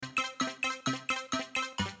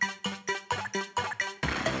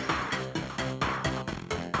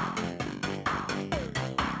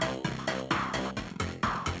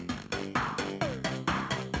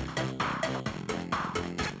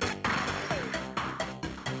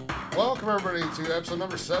Welcome everybody to episode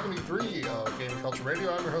number 73 of Gaming Culture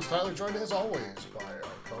Radio. I'm your host Tyler, joined as always by our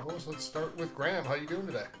co-host. Let's start with Graham. How you doing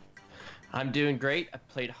today? I'm doing great. I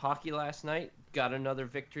played hockey last night, got another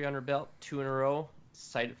victory on our belt, 2 in a row.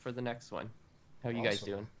 Excited for the next one. How are you guys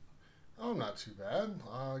doing? Oh, not too bad.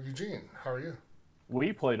 Eugene, how are you?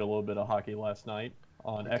 We played a little bit of hockey last night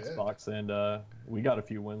on Xbox, and we got a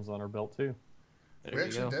few wins on our belt too. We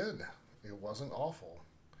actually did. It wasn't awful.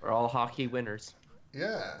 We're all hockey winners.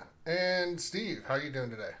 Yeah. And Steve, how you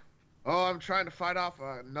doing today? Oh, I'm trying to fight off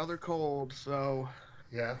another cold, so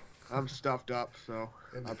yeah, I'm stuffed up, so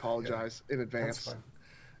I apologize in advance. That's fine.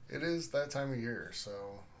 It is that time of year, so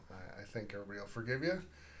I think everybody will forgive you.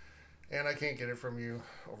 And I can't get it from you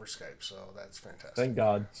over Skype, so that's fantastic. Thank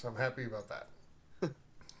God. So I'm happy about that.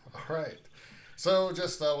 All right. So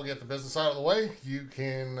just we'll get the business out of the way. You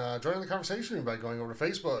can join in the conversation by going over to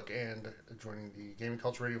Facebook and joining the Gaming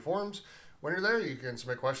Culture Radio forums. When you're there, you can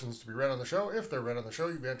submit questions to be read on the show. If they're read on the show,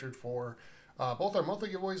 you'll be entered for both our monthly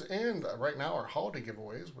giveaways and right now our holiday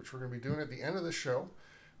giveaways, which we're going to be doing at the end of the show.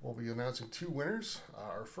 We'll be announcing 2 winners,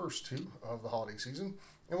 our first 2 of the holiday season.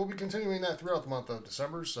 And we'll be continuing that throughout the month of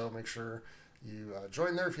December, so make sure you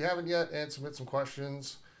join there if you haven't yet and submit some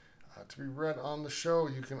questions to be read on the show.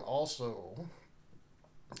 You can also,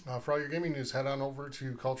 for all your gaming news, head on over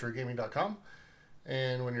to culturegaming.com.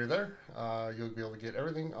 And when you're there, you'll be able to get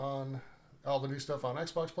everything on all the new stuff on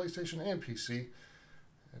Xbox, PlayStation, and PC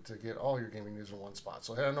to get all your gaming news in one spot.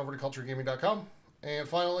 So head on over to culturegaming.com. And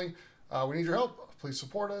finally, we need your help. Please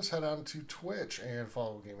support us. Head on to Twitch and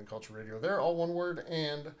follow Gaming Culture Radio there, all one word.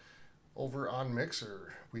 And over on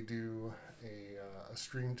Mixer, we do a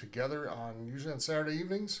stream together usually on Saturday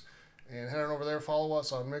evenings. And head on over there, follow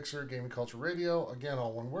us on Mixer, Gaming Culture Radio, again,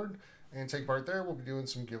 all one word. And take part there. We'll be doing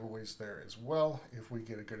some giveaways there as well if we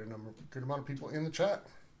get a good amount of people in the chat.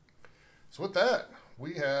 So with that,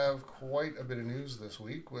 we have quite a bit of news this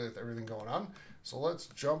week with everything going on. So let's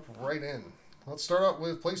jump right in. Let's start out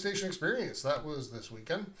with PlayStation Experience. That was this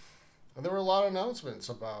weekend. And there were a lot of announcements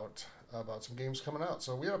about some games coming out.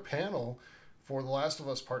 So we had a panel for The Last of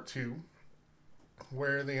Us Part 2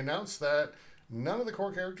 where they announced that none of the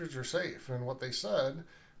core characters are safe. And what they said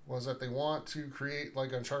was that they want to create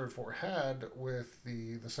like Uncharted 4 had, with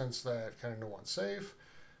the sense that kind of no one's safe,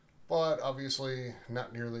 but obviously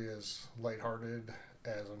not nearly as lighthearted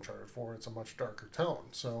as Uncharted 4. It's a much darker tone.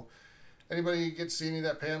 So anybody get to see any of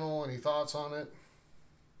that panel? Any thoughts on it?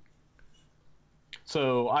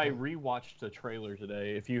 So I rewatched the trailer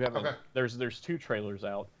today. If you haven't, there's 2 trailers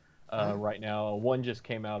out right now. One just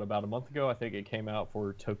came out about a month ago. I think it came out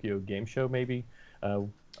for Tokyo Game Show, maybe. That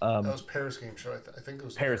was Paris Game Show. I think it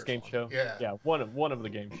was Paris Game Show. Yeah, one of the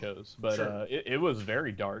game shows. But sure. It was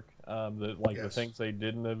very dark. The things they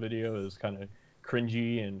did in the video is kind of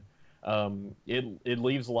cringy, and it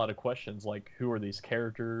leaves a lot of questions like, who are these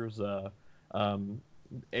characters?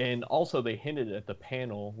 And also they hinted at the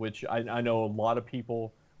panel, which I know a lot of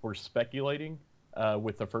people were speculating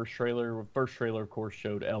with the first trailer. First trailer, of course,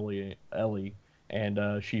 showed Ellie,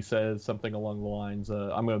 and she says something along the lines,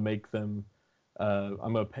 "I'm going to make them."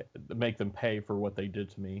 I'm going to make them pay for what they did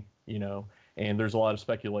to me, you know. And there's a lot of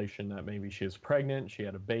speculation that maybe she was pregnant, she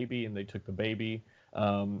had a baby, and they took the baby.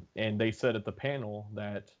 And they said at the panel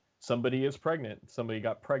that somebody is pregnant, somebody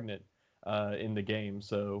got pregnant in the game.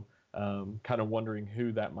 So kind of wondering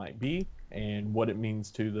who that might be and what it means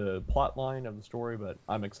to the plot line of the story, but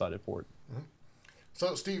I'm excited for it. Mm-hmm.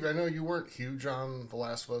 So, Steve, I know you weren't huge on The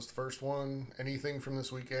Last of Us, the first one. Anything from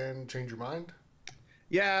this weekend change your mind?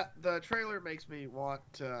 Yeah, the trailer makes me want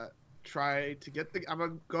to try to get I'm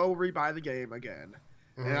going to go rebuy the game again.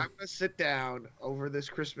 Mm-hmm. And I'm going to sit down over this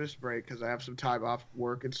Christmas break because I have some time off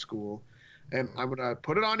work and school. And I'm going to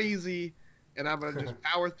put it on easy, and I'm going to just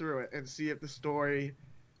power through it and see if the story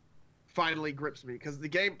finally grips me. Because the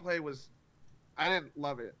gameplay I didn't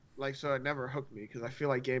love it. So it never hooked me because I feel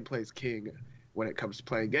like gameplay is king when it comes to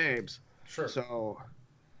playing games. Sure. So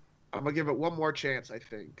I'm going to give it one more chance, I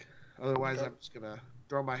think. Otherwise, I'm just going to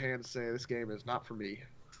throw my hand and say this game is not for me.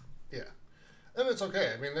 Yeah. And it's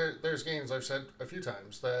okay. I mean, there's games, I've said a few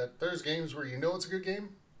times, that there's games where you know it's a good game,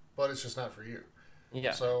 but it's just not for you.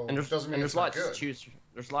 Yeah. So and there's lots to choose.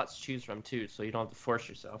 There's lots to choose from too, so you don't have to force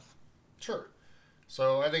yourself. Sure.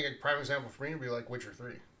 So I think a prime example for me would be like Witcher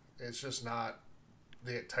 3. It's just not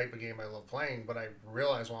the type of game I love playing, but I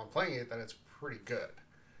realize while I'm playing it that it's pretty good,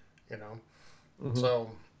 you know? Mm-hmm.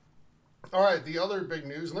 So, all right, the other big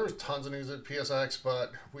news, and there was tons of news at PSX,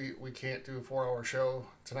 but we can't do a 4-hour show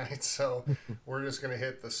tonight, so we're just going to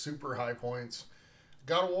hit the super high points.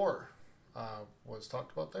 God of War was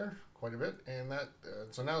talked about there quite a bit, and that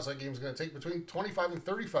it's announced that game's going to take between 25 and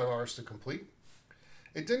 35 hours to complete.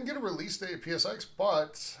 It didn't get a release date at PSX,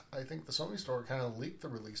 but I think the Sony store kind of leaked the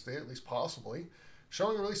release date, at least possibly,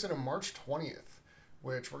 showing a release date on March 20th,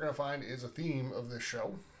 which we're going to find is a theme of this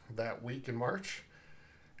show that week in March.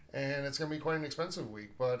 And it's going to be quite an expensive week.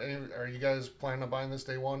 But are you guys planning on buying this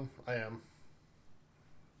day one? I am.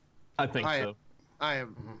 I think so. I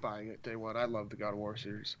am buying it day one. I love the God of War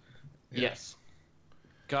series. Yeah. Yes.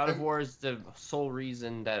 God of War is the sole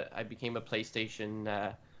reason that I became a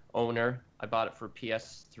PlayStation owner. I bought it for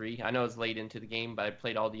PS3. I know it's late into the game, but I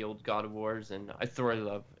played all the old God of Wars, and I thoroughly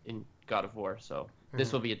love in God of War. So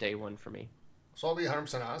this will be a day one for me. So I'll be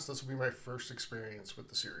 100% honest. This will be my first experience with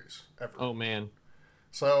the series ever. Oh man.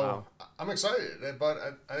 So I'm excited, but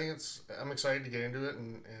I think I'm excited to get into it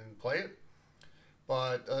and play it.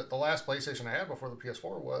 But the last PlayStation I had before the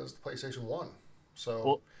PS4 was the PlayStation 1.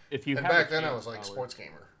 So if you and have back a then I chance, was like Howard, sports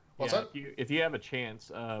gamer. What's that? If you have a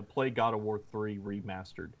chance, play God of War 3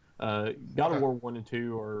 remastered. God of War 1 and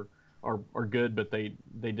 2 are good, but they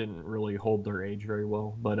didn't really hold their age very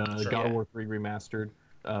well. But God of War 3 remastered,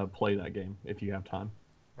 play that game if you have time.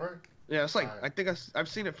 All right. Yeah, it's like I think I've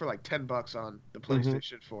seen it for like $10 on the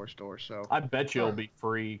PlayStation 4 store. So I bet you it'll be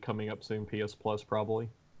free coming up soon. PS Plus probably.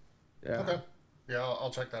 Yeah. Okay. Yeah,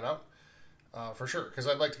 I'll check that out for sure because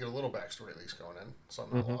I'd like to get a little backstory at least going in.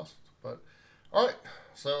 Something I lost. But all right.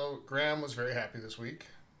 So Graham was very happy this week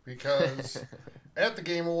because at the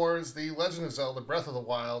Game Awards, The Legend of Zelda: Breath of the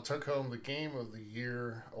Wild took home the Game of the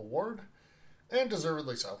Year award, and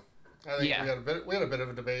deservedly so. I think we had a bit of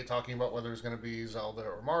a debate talking about whether it was going to be Zelda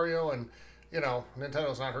or Mario, and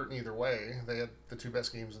Nintendo's not hurting either way. They had the two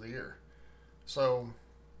best games of the year, so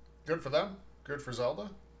good for them. Good for Zelda.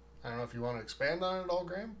 I don't know if you want to expand on it at all,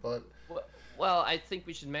 Graham, but well, I think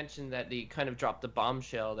we should mention that they kind of dropped the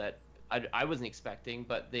bombshell that I wasn't expecting,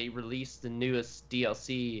 but they released the newest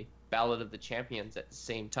DLC, Ballad of the Champions, at the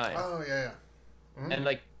same time. Oh yeah. Mm-hmm.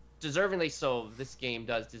 And deservingly so, this game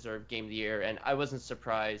does deserve Game of the Year, and I wasn't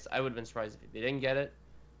surprised. I would have been surprised if they didn't get it,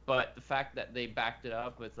 but the fact that they backed it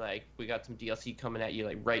up with we got some DLC coming at you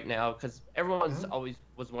right now, because everyone's always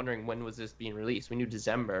was wondering when was this being released. We knew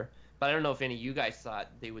December, but I don't know if any of you guys thought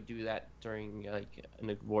they would do that during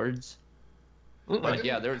an awards. But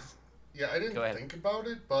yeah, there's. Yeah, I didn't think about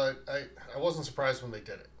it, but I wasn't surprised when they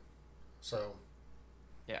did it. So.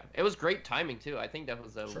 Yeah, it was great timing too. I think that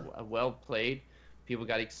was a well played. People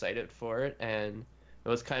got excited for it, and it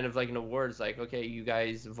was kind of like an award. It's like, okay, you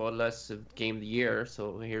guys voted us a Game of the Year,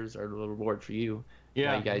 so here's our little reward for you.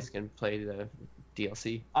 Yeah, now you guys can play the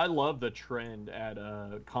DLC. I love the trend at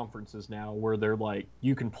conferences now where they're like,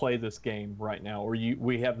 you can play this game right now, or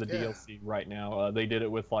we have the DLC right now. They did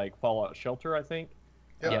it with Fallout Shelter, I think.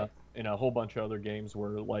 Yeah. And a whole bunch of other games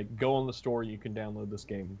where go on the store, you can download this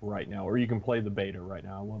game right now, or you can play the beta right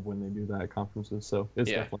now. I love when they do that at conferences, so it's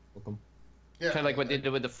definitely welcome. Yeah, kind of like what they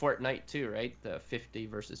did with the Fortnite too, right? The 50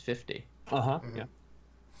 versus 50. Yeah.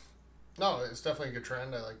 No, it's definitely a good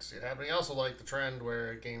trend. I like to see it happening. I also like the trend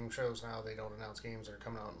where game shows now they don't announce games that are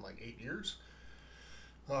coming out in 8 years.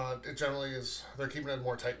 It generally is they're keeping it in a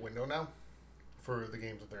more tight window now for the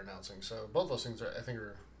games that they're announcing. So both those things I think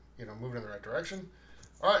are moving in the right direction.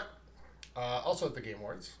 All right. Also at the Game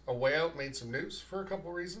Awards, A Way Out made some news for a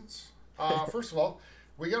couple reasons. First of all,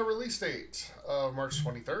 we got a release date of March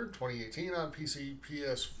 23rd, 2018 on PC,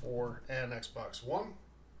 PS4, and Xbox One.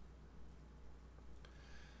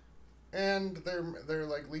 And their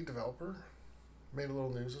lead developer made a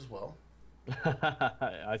little news as well.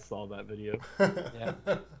 I saw that video. Yeah.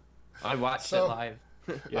 I watched it live.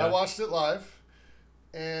 I watched it live.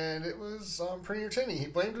 And it was pretty entertaining. He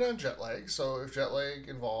blamed it on jet lag. So if jet lag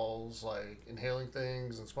involves inhaling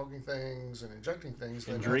things and smoking things and injecting things,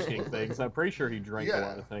 and drinking things, I'm pretty sure he drank a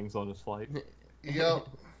lot of things on his flight. Yep.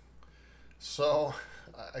 So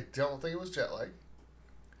I don't think it was jet lag.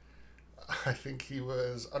 I think he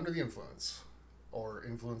was under the influence or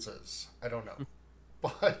influences. I don't know,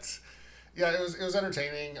 but yeah, it was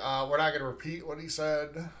entertaining. We're not going to repeat what he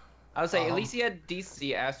said. I would say at least he had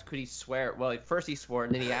decency. Asked, could he swear? Well, at first he swore,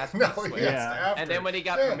 and then he asked. No, to swear. he asked after. And then when he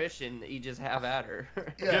got permission, he just have at her.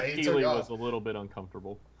 Yeah, Jeff Keighley was a little bit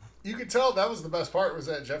uncomfortable. You could tell that was the best part was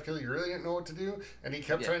that Jeff Keighley really didn't know what to do, and he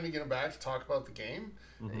kept trying to get him back to talk about the game.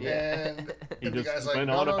 Mm-hmm. And he the guy's like, went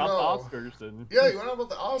no, on no, about no. the Oscars and yeah, he went on about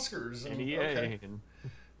the Oscars and EA. Okay.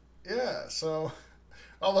 Yeah, so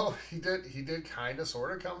although he did kind of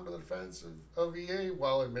sort of come to the defense of EA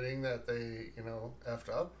while admitting that they effed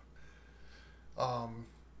up.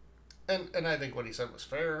 And I think what he said was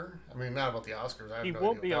fair. I mean, not about the Oscars. I have he no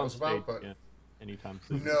won't idea be what that on was stage about, but again anytime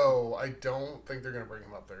soon. no, I don't think they're going to bring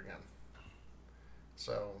him up there again.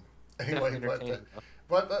 So anyway, but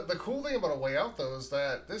But the cool thing about A Way Out, though, is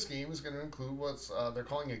that this game is going to include what's they're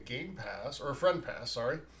calling a game pass, or a friend pass,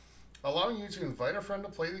 sorry, allowing you to invite a friend to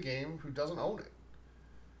play the game who doesn't own it.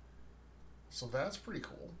 So that's pretty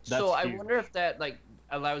cool. So I wonder if that like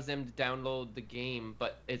allows them to download the game,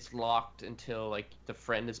 but it's locked until like the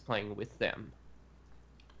friend is playing with them.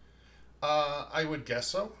 I would guess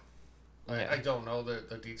so. Yeah. I don't know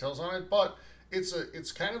the details on it, but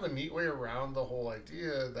it's kind of a neat way around the whole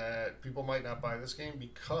idea that people might not buy this game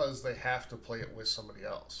because they have to play it with somebody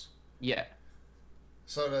else. Yeah.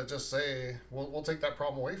 So to just say, we'll take that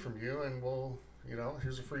problem away from you, and we'll,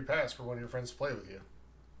 here's a free pass for one of your friends to play with you.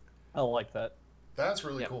 I like that. That's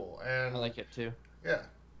really cool, and I like it too. Yeah,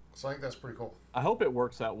 so I think that's pretty cool. I hope it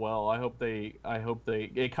works out well. I hope they.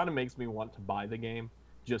 It kind of makes me want to buy the game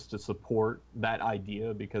just to support that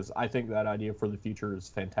idea, because I think that idea for the future is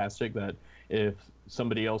fantastic. That if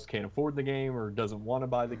somebody else can't afford the game or doesn't want to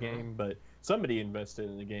buy the game, but somebody invested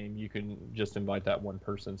in the game, you can just invite that one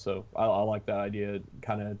person. So I like that idea. It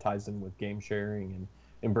kind of ties in with game sharing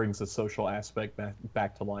and brings the social aspect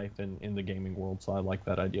back to life in the gaming world. So I like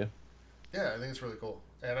that idea. Yeah, I think it's really cool.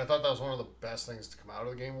 And I thought that was one of the best things to come out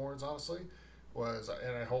of the Game Awards, honestly,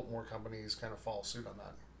 and I hope more companies kind of follow suit on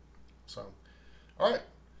that. So, all right.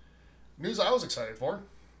 News I was excited for.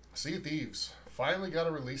 Sea of Thieves finally got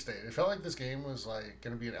a release date. It felt like this game was like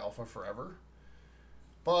going to be an alpha forever.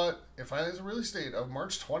 But it finally has a release date of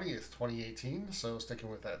March 20th, 2018. So sticking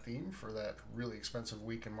with that theme for that really expensive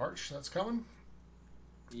week in March that's coming.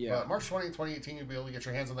 Yeah. March 20th, 2018, you'll be able to get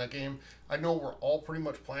your hands on that game. I know we're all pretty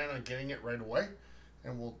much planning on getting it right away.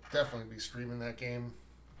 And we'll definitely be streaming that game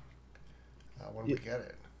when we get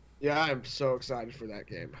it. Yeah, I'm so excited for that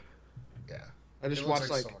game. Yeah. I just watched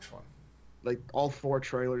so much fun. Like all 4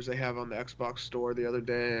 trailers they have on the Xbox store the other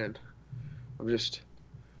day, and it's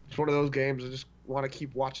one of those games I just want to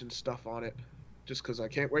keep watching stuff on it just because I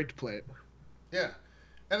can't wait to play it. Yeah.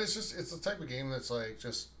 And it's the type of game that's like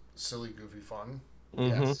just silly, goofy fun.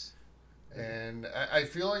 Mm-hmm. Yes. And I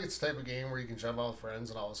feel like it's the type of game where you can jump out with friends,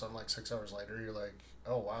 and all of a sudden, like 6 hours later, you're like,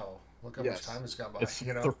 oh, wow, look how much time has gone by. It's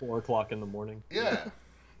 4 o'clock in the morning. Yeah.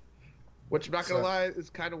 Which, I'm not going to lie, is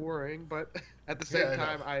kind of worrying, but at the same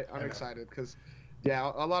time, I'm excited because,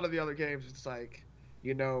 a lot of the other games, it's like,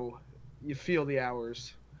 you feel the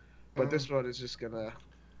hours, but this one is just going to,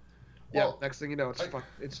 next thing you know,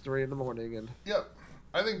 it's 3 in the morning. And Yep.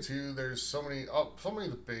 I think too. There's so many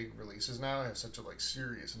of the big releases now have such a like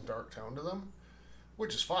serious and dark tone to them,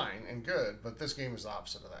 which is fine and good. But this game is the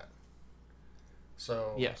opposite of that.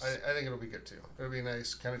 So yes, I think it'll be good too. It'll be a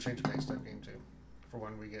nice kind of change of pace type game too, for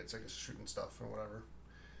when we get like shooting stuff and whatever.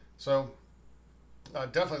 So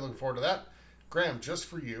definitely looking forward to that. Graham, just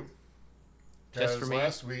for you. Just for me.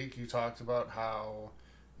 Last week you talked about how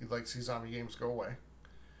you'd like to see zombie games go away.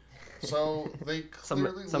 So they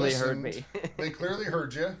clearly somebody heard me. They clearly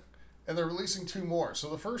heard you, and they're releasing 2 more. So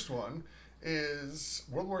the first one is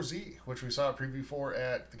World War Z, which we saw a preview for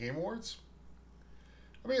at the Game Awards.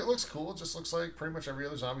 I mean, it looks cool. It just looks like pretty much every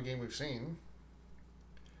other zombie game we've seen.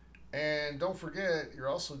 And don't forget, you're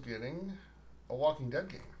also getting a Walking Dead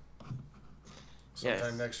game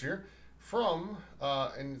sometime next year from,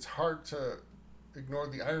 and it's hard to ignore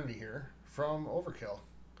the irony here, from Overkill.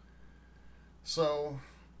 So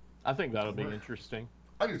I think that'll be interesting.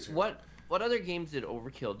 I do too. What other games did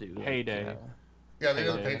Overkill do? Payday. Yeah, they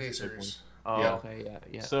did the Payday series. Oh, Yeah. okay,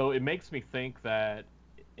 yeah. So it makes me think that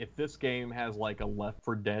if this game has like a Left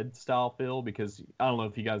 4 Dead style feel, because I don't know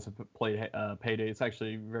if you guys have played Payday, it's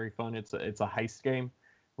actually very fun. It's a heist game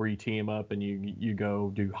where you team up and you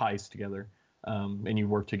go do heists together, and you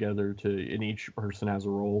work together and each person has a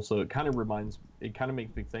role. So it kind of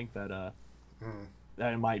makes me think that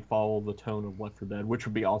that it might follow the tone of Left 4 Dead, which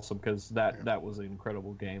would be awesome because that was an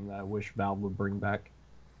incredible game that I wish Valve would bring back.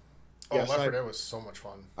 Oh, Left 4 Dead was so much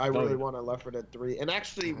fun. I really want a Left 4 Dead 3. And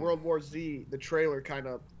actually, World War Z, the trailer kind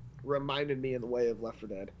of reminded me in the way of Left 4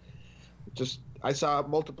 Dead. I saw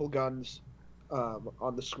multiple guns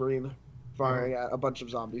on the screen firing at a bunch of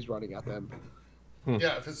zombies running at them.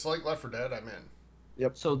 Yeah, if it's like Left 4 Dead, I'm in.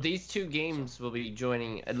 Yep. So these 2 games will be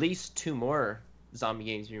joining at least 2 more zombie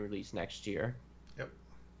games being released next year. Yep.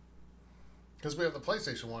 Because we have the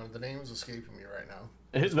PlayStation one, the name is escaping me right now.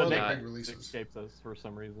 It's one of the the name big releases. escapes us for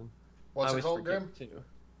some reason. What's it called, Graham?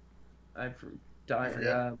 I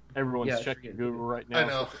forget. Everyone's checking Google right now. I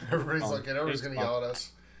know. Everybody's looking. Everybody's going to yell at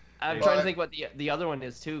us. I'm trying to think what the other one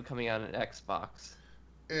is too coming out on Xbox.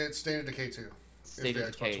 It's State of Decay 2. State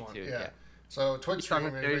of Decay 2, yeah. So Twitch stream,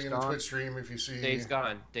 anybody in the Twitch stream, if you see... Days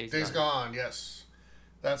Gone. Days Gone, yes.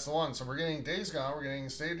 That's the one. So we're getting Days Gone, we're getting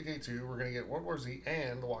State of Decay 2, we're going to get World War Z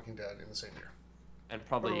and The Walking Dead in the same year. And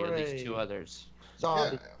probably at least 2 others.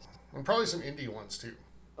 Zombie. and probably some indie ones too.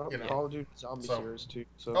 Oh, you know. Call of Duty Zombie So- series too.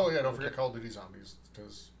 So Oh yeah, don't forget Call of Duty Zombies,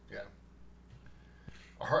 because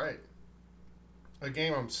All right, a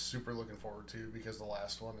game I'm super looking forward to because the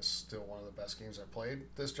last one is still one of the best games I've played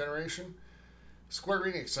this generation. Square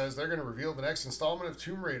Enix says they're going to reveal the next installment of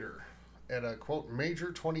Tomb Raider at a quote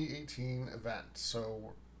major 2018 event.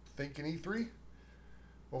 So thinking E3.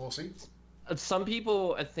 Well, we'll see. Some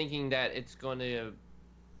people are thinking that it's going to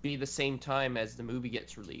be the same time as the movie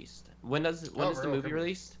gets released. When is the movie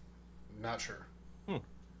released? Not sure.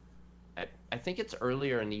 I think it's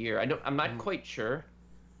earlier in the year. I'm not quite sure,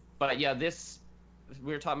 but yeah,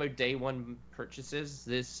 we were talking about day one purchases.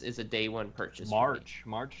 This is a day one purchase. March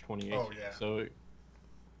 28th. Oh yeah. So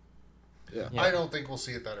Yeah. I don't think we'll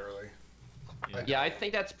see it that early. Yeah, I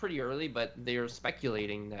think that's pretty early, but they're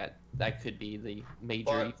speculating that could be the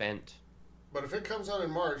major event. But if it comes out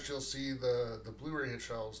in March, you'll see the Blu-ray hit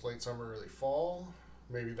shelves late summer, early fall.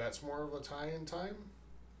 Maybe that's more of a tie-in time.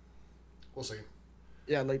 We'll see.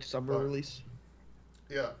 Yeah, late summer release.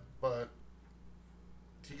 Yeah, but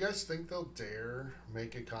do you guys think they'll dare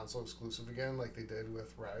make it console exclusive again like they did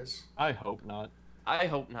with Rise? I hope not. I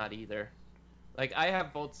hope not either. Like, I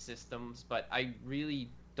have both systems, but I really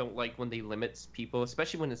don't like when they limit people,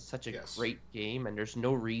 especially when it's such a great game and there's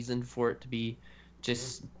no reason for it to be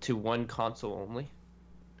just to one console only.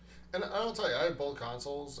 And I'll tell you, I have both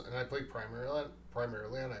consoles, and I play primarily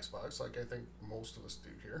on Xbox, like I think most of us do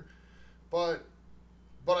here. But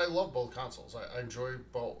I love both consoles. I enjoy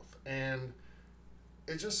both. And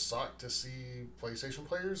it just sucked to see PlayStation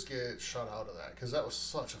players get shut out of that, because that was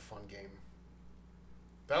such a fun game.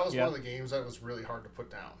 That was one of the games that was really hard to put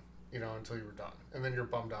down, until you were done. And then you're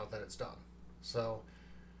bummed out that it's done. So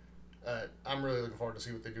I'm really looking forward to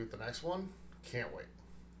see what they do with the next one. Can't wait.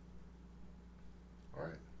 All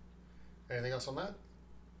right. Anything else on that?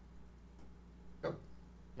 Nope.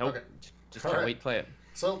 Okay. Just can't wait to play it.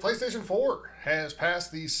 So PlayStation 4 has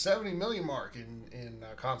passed the 70 million mark in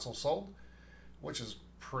consoles sold, which is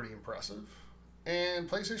pretty impressive. And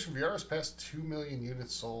PlayStation VR has passed 2 million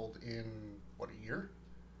units sold in, a year?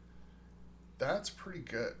 That's pretty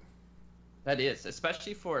good. That is,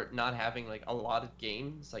 especially for not having like a lot of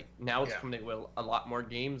games. Like now it's coming with a lot more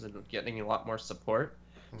games and getting a lot more support.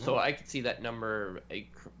 Mm-hmm. So I could see that number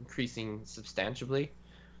increasing substantially.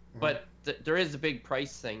 Mm-hmm. But there is a big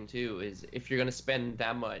price thing too. Is if you're going to spend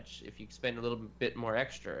that much, if you spend a little bit more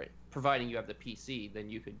extra, providing you have the PC, then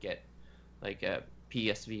you could get like a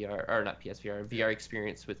PSVR or not PSVR, VR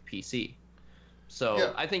experience with PC.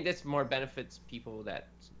 So I think this more benefits people that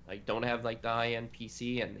like don't have like the high-end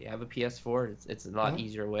PC and they have a PS4. It's a lot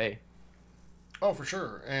easier way. Oh, for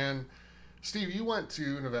sure. And Steve, you went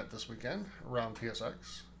to an event this weekend around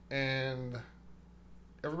PSX, and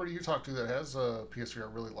everybody you talked to that has a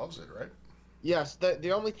PSVR really loves it, right? Yes.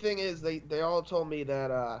 The only thing is they all told me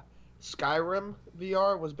that Skyrim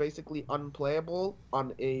VR was basically unplayable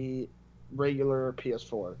on a regular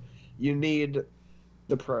PS4. You need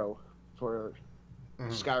the Pro for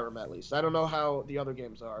Skyrim, at least. I don't know how the other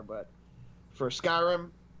games are, but for Skyrim,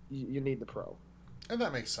 you need the Pro. And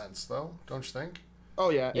that makes sense, though, don't you think? Oh,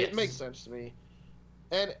 yeah. Yes. It makes sense to me.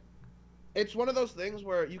 And it's one of those things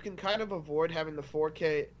where you can kind of avoid having the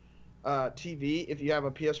 4K TV if you have a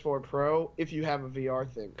PS4 Pro, if you have a VR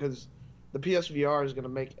thing, because the PSVR is going to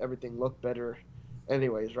make everything look better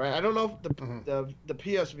anyways, right? I don't know if the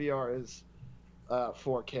PSVR is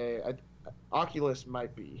 4K. Oculus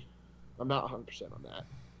might be. I'm not 100% on that.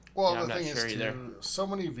 Well, the thing is, too, so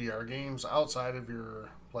many VR games outside of your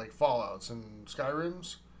like Fallouts and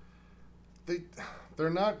Skyrims,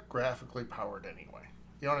 they're not graphically powered anyway.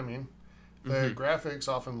 You know what I mean? The graphics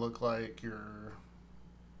often look like your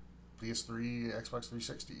PS3, Xbox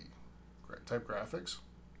 360 type graphics.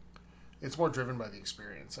 It's more driven by the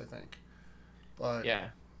experience, I think. But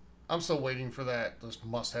I'm still waiting for that just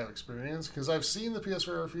must-have experience, because I've seen the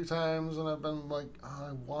PSVR a few times and I've been like,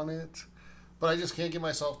 I want it, but I just can't get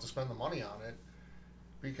myself to spend the money on it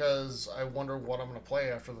because I wonder what I'm going to play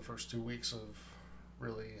after the first 2 weeks of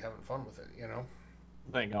really having fun with it,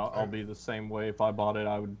 I think I'll be the same way. If I bought it,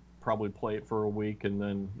 I would probably play it for a week and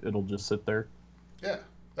then it'll just sit there. Yeah,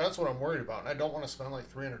 that's what I'm worried about. And I don't want to spend like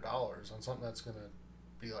 $300 on something that's going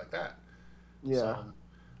to be like that. Yeah. So,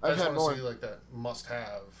 I just want to see like that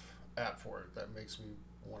must-have app for it that makes me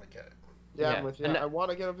want to get it. Yeah, I'm with you. I want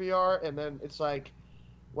to get a VR, and then it's like,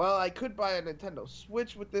 well, I could buy a Nintendo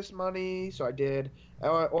Switch with this money, so I did.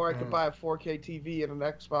 Or I could buy a 4K TV and an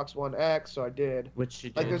Xbox One X, so I did. Which you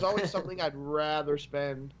did. Like, there's always something I'd rather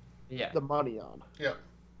spend the money on. Yeah.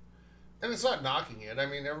 And it's not knocking it. I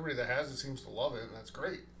mean, everybody that has it seems to love it, and that's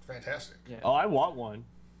great. Fantastic. Yeah. Oh, I want one.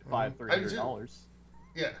 $500.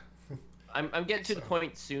 Yeah. I'm getting to the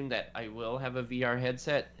point soon that I will have a VR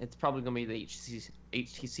headset. It's probably going to be the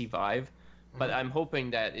HTC Vive, but I'm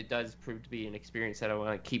hoping that it does prove to be an experience that I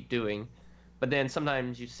want to keep doing. But then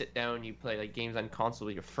sometimes you sit down, you play like games on console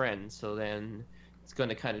with your friends, so then it's going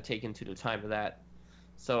to kind of take into the time of that.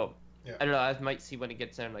 So I don't know. I might see when it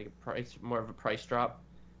gets down like more of a price drop.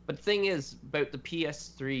 But the thing is about the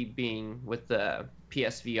PS3 being with the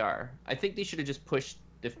PSVR, I think they should have just pushed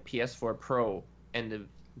the PS4 Pro and the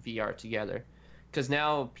VR together, because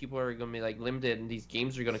now people are going to be like limited and these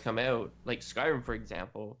games are going to come out like Skyrim, for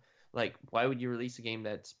example. Like, why would you release a game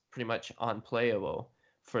that's pretty much unplayable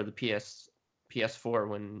for the PS4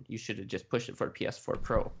 when you should have just pushed it for PS4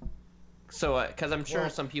 Pro? So because I'm sure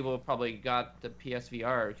some people probably got the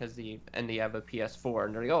PSVR because they have a PS4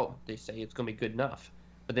 and they're like, oh, they say it's going to be good enough,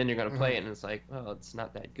 but then you're going to play it and it's like, well, it's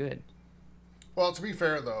not that good. Well, to be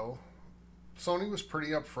fair though, Sony was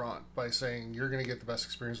pretty upfront by saying you're going to get the best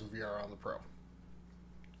experience with VR on the Pro.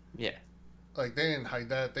 Yeah. Like, they didn't hide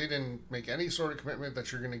that. They didn't make any sort of commitment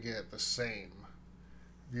that you're going to get the same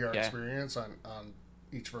VR experience on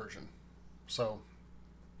each version. So,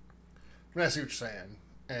 I mean, I see what you're saying.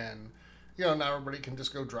 And, you know, now everybody can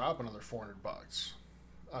just go drop another $400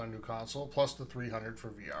 on a new console, plus the $300 for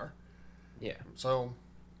VR. Yeah. So,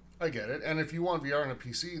 I get it. And if you want VR on a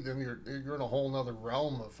PC, then you're in a whole other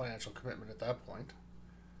realm of financial commitment at that point.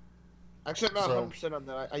 Actually, I'm not 100% on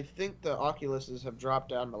that. I think the Oculuses have dropped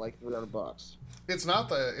down to like $300. It's not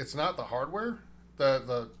the hardware,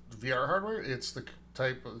 the VR hardware. It's the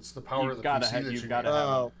power of the PC you've got to have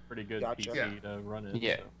a pretty good PC to run it.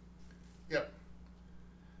 Yeah. So. Yep.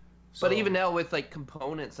 But even now with like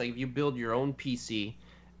components, like if you build your own PC,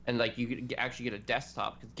 and like you could actually get a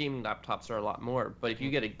desktop, because gaming laptops are a lot more. But if you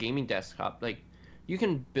get a gaming desktop, like you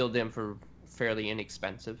can build them for fairly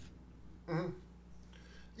inexpensive. Mm-hmm.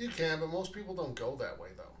 You can, but most people don't go that way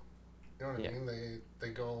though. You know what I mean? They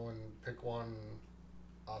go and pick one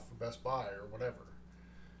off of Best Buy or whatever.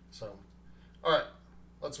 So, all right,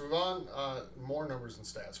 let's move on. More numbers and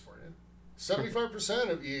stats for you. 75%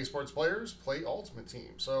 of EA Sports players play Ultimate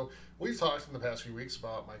Team. So we've talked in the past few weeks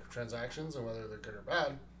about microtransactions and whether they're good or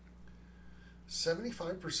bad.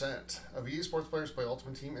 75% of EA Sports players play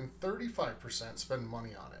Ultimate Team, and 35% spend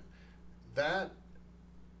money on it. That,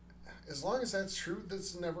 as long as that's true,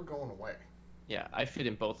 that's never going away. Yeah, I fit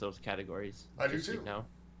in both those categories. I do too. Now.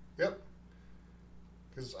 Yep.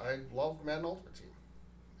 Because I love Madden Ultimate Team,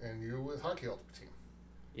 and you with Hockey Ultimate Team.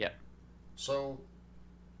 Yeah. So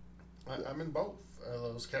I'm in both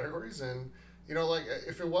those categories, and you know, like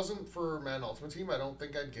if it wasn't for Madden Ultimate Team, I don't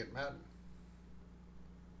think I'd get Madden.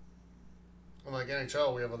 Unlike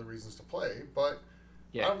NHL, we have other reasons to play, but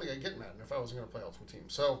I don't think I'd get Madden if I wasn't going to play Ultimate Team.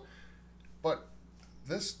 So, but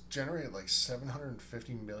this generated like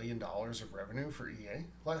 $750 million of revenue for EA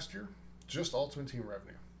last year, just Ultimate Team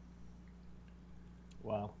revenue.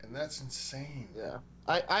 Wow. And that's insane. Yeah.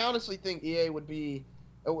 I honestly think EA would be,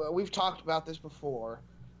 we've talked about this before.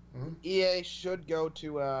 Mm-hmm. EA should go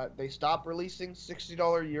to, they stop releasing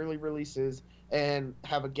 $60 yearly releases and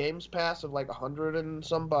have a games pass of like $100 and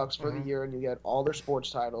some bucks for the year, and you get all their sports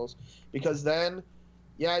titles. Because then,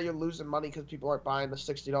 yeah, you're losing money because people aren't buying the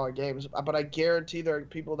 $60 games, but I guarantee there are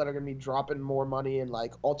people that are going to be dropping more money in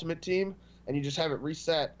like Ultimate Team, and you just have it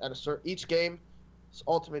reset at a certain, each game,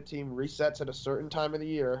 Ultimate Team resets at a certain time of the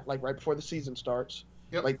year, like right before the season starts,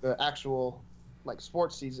 like the actual like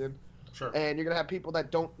sports season. Sure. And you're going to have people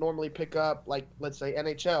that don't normally pick up, like, let's say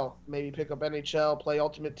NHL, maybe pick up NHL, play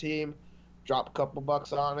Ultimate Team, drop a couple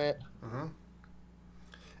bucks on it. Mm-hmm.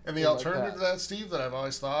 And the alternative to that, Steve, that I've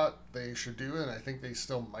always thought they should do, and I think they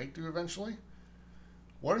still might do eventually,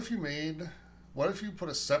 what if you put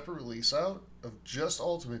a separate release out of just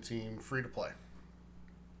Ultimate Team free to play?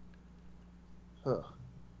 Huh.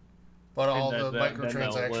 But all the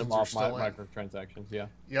microtransactions are still in. Microtransactions, yeah.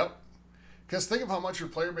 Yep. Because think of how much your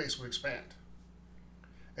player base would expand.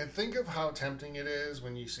 And think of how tempting it is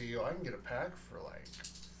when you see, I can get a pack for like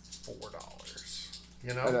 $4.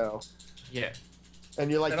 You know? I know. Yeah.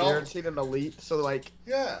 And you're like guaranteed an elite, so like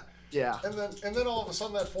yeah. And then all of a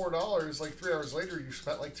sudden that $4, like 3 hours later, you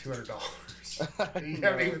spent like $200. You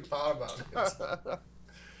haven't even thought about it.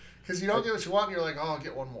 Because you don't get what you want, and you're like, I'll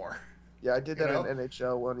get one more. Yeah, I did that in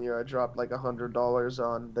NHL one year. I dropped like $100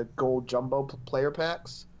 on the gold jumbo player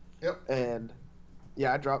packs. Yep. And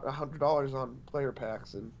yeah, I dropped $100 on player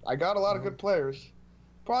packs, and I got a lot of good players.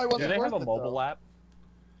 Probably wasn't worth it. Do they have a mobile app?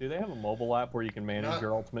 Do they have a mobile app where you can manage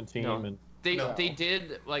your Ultimate Team? No. And They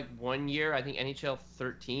did like 1 year, I think NHL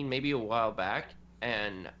 13, maybe a while back,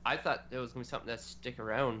 and I thought it was gonna be something that stick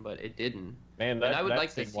around, but it didn't. Man,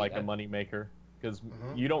 that seemed like a money maker. because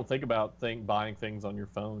you don't think about buying things on your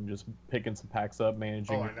phone, just picking some packs up,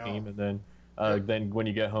 managing your team, and then when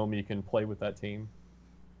you get home, you can play with that team.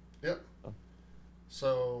 Yep.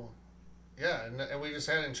 So, yeah, and we just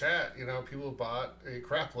had in chat, people bought a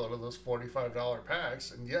crap load of those $45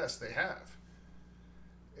 packs, and yes, they have.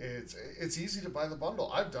 It's easy to buy the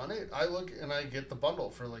bundle. I've done it. I look and I get the bundle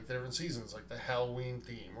for like the different seasons, like the Halloween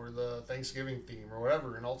theme or the Thanksgiving theme or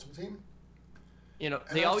whatever in Ultimate Team.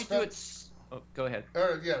 They always do it. Oh, go ahead.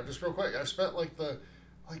 Yeah, just real quick. I've spent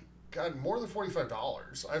God, more than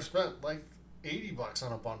 $45. I've spent like $80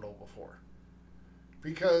 on a bundle before.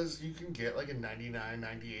 Because you can get like a 99,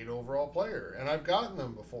 98 overall player. And I've gotten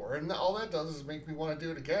them before. And all that does is make me want to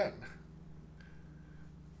do it again.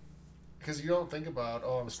 Because you don't think about,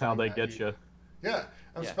 I'm spending how they get you. Yeah,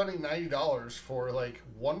 I'm spending $90 for like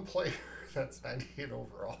one player that's 98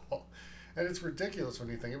 overall. And it's ridiculous when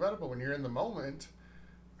you think about it. But when you're in the moment,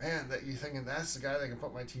 man, that you're thinking that's the guy that can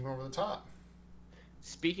put my team over the top.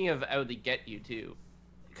 Speaking of how they get you too,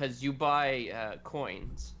 because you buy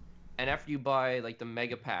coins. And after you buy like the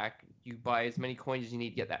mega pack, you buy as many coins as you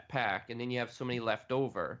need to get that pack, and then you have so many left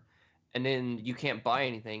over, and then you can't buy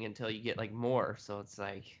anything until you get like more. So it's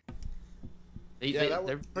like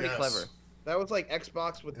they're pretty clever. That was like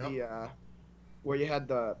Xbox with the where you had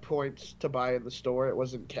the points to buy in the store. It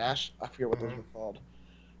wasn't cash. I forget what those were called.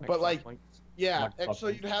 But like points. And so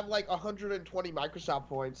you'd have like 120 Microsoft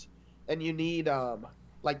points, and you need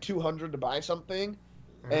like 200 to buy something,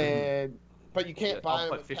 but you can't buy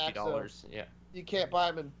them in $50. Yeah. You can't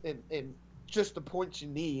buy them in just the points you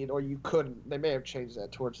need, or you couldn't. They may have changed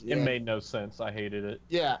that towards the end. It made no sense. I hated it.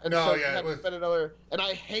 Yeah, and so you had to spend another. And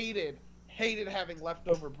I hated having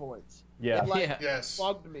leftover points. Yeah. It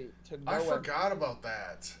bugged me to no end. I forgot about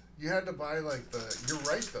that. You had to buy like You're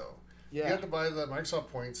right though. Yeah. You had to buy the Microsoft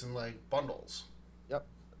points in like bundles. Yep.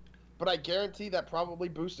 But I guarantee that probably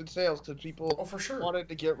boosted sales because people for sure. wanted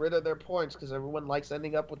to get rid of their points because everyone likes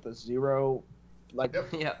ending up with a zero,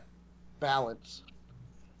 balance.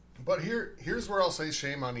 But here's where I'll say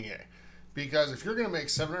shame on EA. Because if you're going to make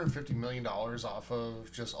 $750 million off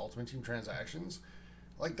of just Ultimate Team transactions,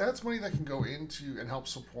 like that's money that can go into and help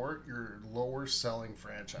support your lower selling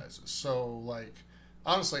franchises. So like,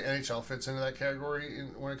 honestly, NHL fits into that category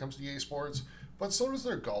when it comes to EA Sports, but so does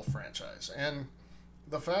their golf franchise. And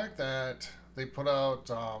the fact that they put out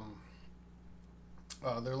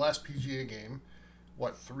their last PGA game,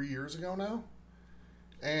 3 years ago now?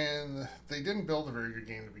 And they didn't build a very good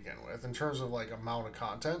game to begin with in terms of like amount of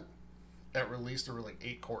content. At release, there were like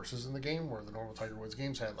 8 courses in the game, where the normal Tiger Woods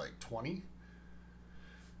games had like 20.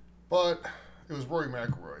 But it was Rory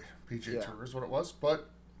McIlroy, PGA Tour is what it was.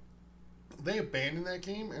 But they abandoned that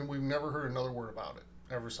game, and we've never heard another word about it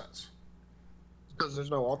ever since. Because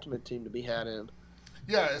there's no Ultimate Team to be had in.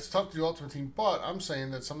 Yeah, it's tough to do Ultimate Team, but I'm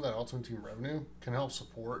saying that some of that Ultimate Team revenue can help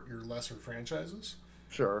support your lesser franchises.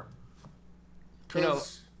 Sure.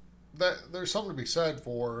 Because there's something to be said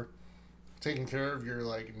for taking care of your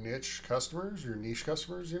like niche customers, your niche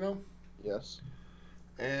customers, Yes.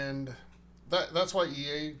 And that's why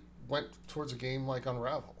EA went towards a game like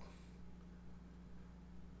Unravel.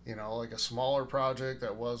 Like a smaller project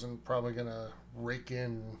that wasn't probably going to rake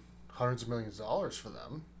in hundreds of millions of dollars for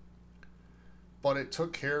them. But it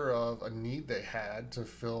took care of a need they had to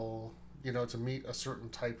fill, to meet a certain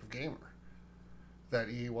type of gamer that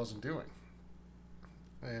EA wasn't doing.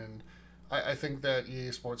 And I think that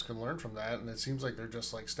EA Sports can learn from that, and it seems like they're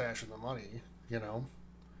just like stashing the money,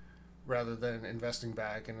 rather than investing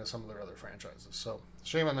back into some of their other franchises. So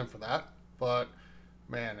shame on them for that. But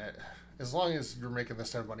man, as long as you're making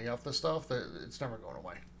this kind of money off this stuff, it's never going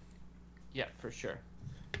away. Yeah, for sure.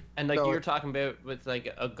 And like you were talking about with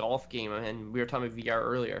like a golf game, and we were talking about VR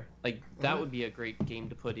earlier. Like that would be a great game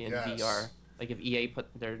to put in VR. Like if EA put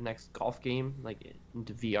their next golf game like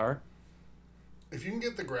into VR. If you can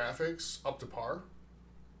get the graphics up to par,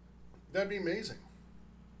 that'd be amazing.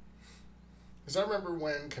 Because I remember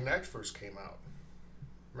when Kinect first came out.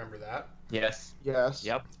 Remember that? Yes.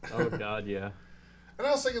 Yep. Oh, God, yeah. And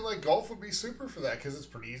I was thinking, like, golf would be super for that, because it's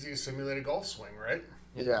pretty easy to simulate a golf swing, right?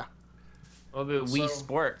 Yeah. Well, but Wii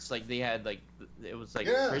Sports, like, they had, like, it was, like,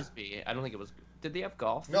 Frisbee. I don't think it was... Did they have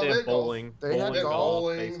golf? No, they had bowling. They had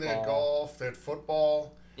bowling, they had golf, they had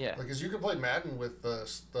football. Yeah. Because you could play Madden with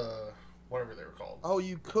the whatever they were called. Oh,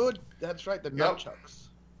 you could. That's right. The nunchucks.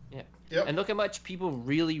 Yeah. Yep. And look how much people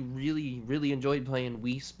really, really, really enjoyed playing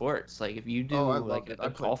Wii Sports. Like if you do like a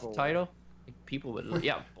golf title, like, people would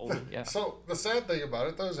bowling, yeah. So the sad thing about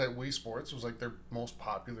it though is that Wii Sports was like their most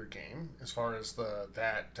popular game as far as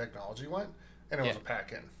that technology went, and it was a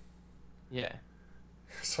pack-in. Yeah.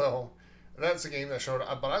 So that's a game that showed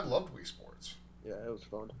up, but I loved Wii Sports. Yeah, it was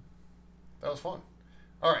fun. That was fun.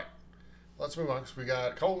 All right, let's move on because we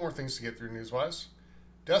got a couple more things to get through news-wise.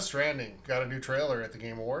 Death Stranding got a new trailer at the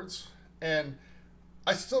Game Awards, and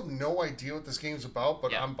I still have no idea what this game's about,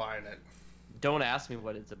 but I'm buying it. Don't ask me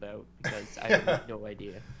what it's about because I have no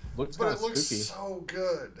idea. But it looks so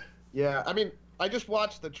good. Yeah, I mean, I just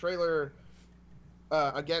watched the trailer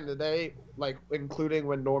again today, like including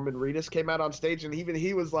when Norman Reedus came out on stage, and even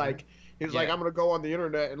he was like, I'm gonna go on the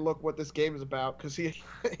internet and look what this game is about because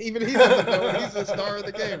even he doesn't know it. He's the star of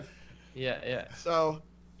the game. Yeah. So,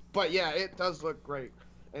 but yeah, it does look great,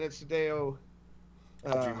 and it's Hideo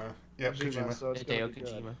Kojima. Yep, Kojima. So it's Hideo gonna be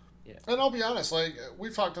good. Kojima. Yeah. And I'll be honest, like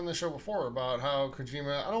we've talked on the show before about how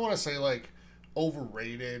Kojima, I don't want to say like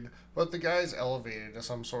overrated, but the guy's elevated to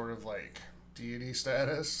some sort of like deity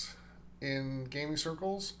status in gaming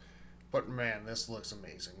circles. But man, this looks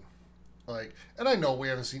amazing. Like, and I know we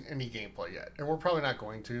haven't seen any gameplay yet, and we're probably not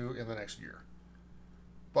going to in the next year.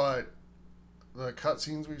 But the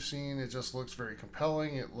cutscenes we've seen, it just looks very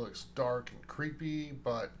compelling. It looks dark and creepy,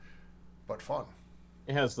 but fun.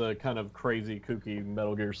 It has the kind of crazy, kooky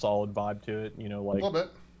Metal Gear Solid vibe to it. You know, like A little bit.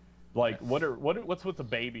 Like what's with the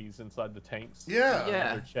babies inside the tanks? Yeah. On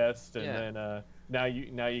their chest, and then now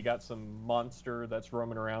you got some monster that's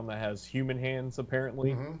roaming around that has human hands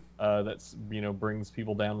apparently. That's brings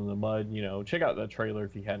people down in the mud. Check out that trailer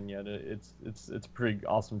if you hadn't yet. It's a pretty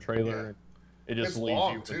awesome trailer. Yeah. It just it's leaves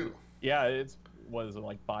long you too. Yeah, it's what is it,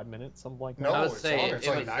 like 5 minutes, something like that? No, it's long. It's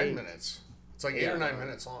like 9 8. It's like 8 or 9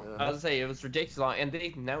 minutes long. I was say it was ridiculous long, and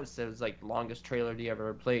they announced it was like longest trailer they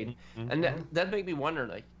ever played, and that made me wonder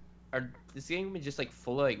like, are this game just like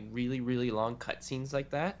full of like really really long cutscenes like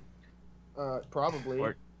that? Probably.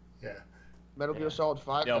 Yeah. Metal Gear Solid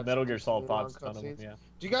 5. Yeah, Metal Gear Solid 5's ton of them. Yeah.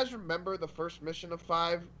 Do you guys remember the first mission of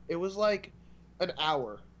 5? It was like an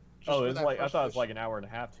hour. Oh, it was like I thought it was like an hour and a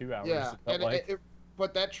half, 2 hours. Yeah, and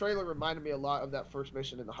but that trailer reminded me a lot of that first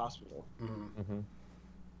mission in the hospital.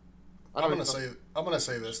 I'm gonna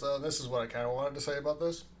say this though. This is what I kind of wanted to say about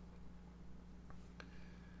this.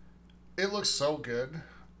 It looks so good.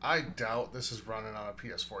 I doubt this is running on a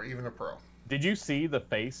PS4, even a Pro. Did you see the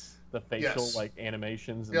facial Yes. like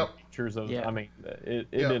animations and pictures of? Yeah. I mean, it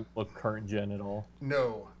didn't look current gen at all.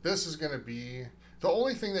 No, this is gonna be the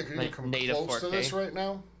only thing that could even Like come native close to 4K? this right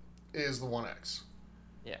now is the One X.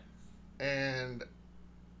 Yeah. And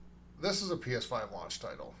this is a PS5 launch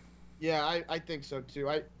title. Yeah, I think so too.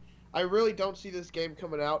 I really don't see this game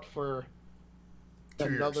coming out for 2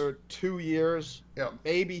 years. another 2 years, Yep.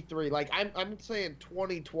 maybe 3. Like I'm saying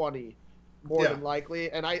 2020 more than likely,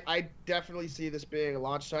 and I definitely see this being a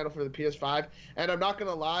launch title for the PS5. And I'm not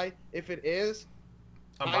gonna lie, if it is,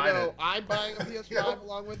 I'm buying a PS5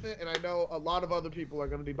 along with it, and I know a lot of other people are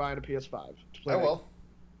going to be buying a PS5 to play. I will.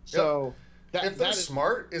 So if they're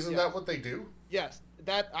smart, isn't that what they do? Yes,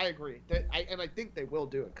 that I agree. I think they will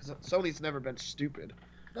do it because Sony's never been stupid.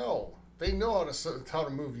 No, they know how to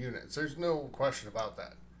move units. There's no question about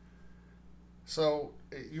that. So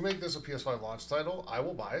you make this a PS5 launch title, I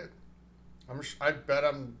will buy it. I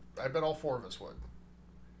bet all 4 of us would.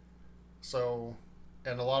 So,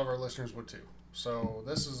 and a lot of our listeners would too. So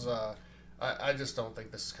this is I just don't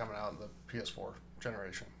think this is coming out in the PS4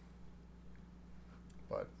 generation.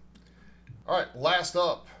 But all right, last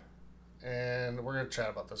up, and we're gonna chat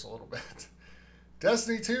about this a little bit.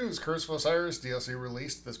 Destiny 2's Curse of Osiris DLC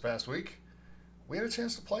released this past week. We had a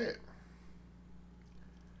chance to play it.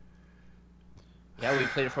 Yeah, we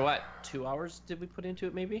played it for what? 2 hours? Did we put into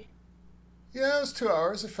it? Maybe. Yeah, it was 2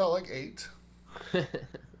 hours. It felt like 8.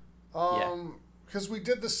 Because we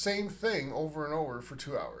did the same thing over and over for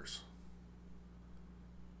 2 hours.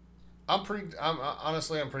 I'm pretty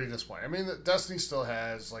disappointed. I mean, Destiny still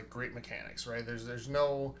has like great mechanics, right? There's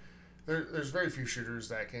very few shooters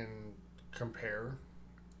that can compare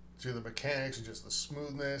to the mechanics and just the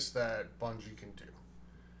smoothness that Bungie can do.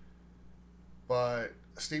 But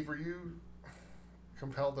Steve, were you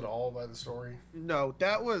compelled at all by the story? No,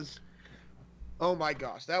 that was, oh my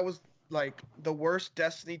gosh, that was like the worst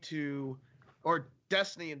Destiny 2 or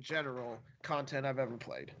Destiny in general content I've ever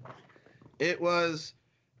played. It was,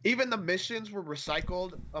 even the missions were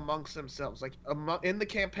recycled amongst themselves. Like in the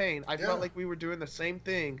campaign, I felt like we were doing the same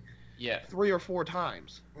thing 3 or 4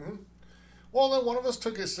 times. Mm-hmm. Well, then one of them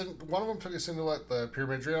took us into what, the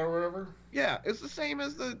Pyramid Drill or whatever? Yeah, it's the same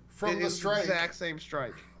as the strike. Exact same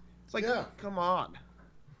strike. It's like, come on.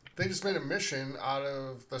 They just made a mission out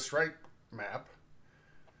of the strike map,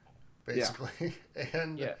 basically.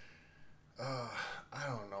 And I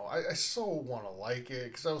don't know. I so want to like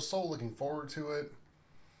it because I was so looking forward to it.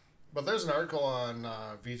 But there's an article on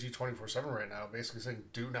VG 24/7 right now basically saying,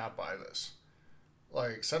 do not buy this.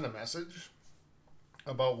 Like, send a message.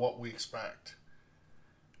 about what we expect,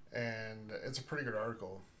 and it's a pretty good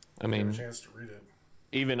article. I mean, a chance to read it.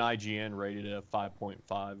 Even IGN rated it a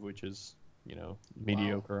 5.5, which is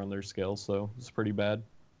mediocre on their scale, so it's pretty bad.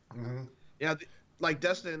 Mm-hmm. Yeah, like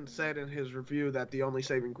Destin said in his review that the only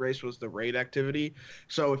saving grace was the raid activity.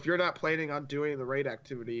 So if you're not planning on doing the raid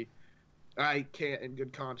activity, I can't in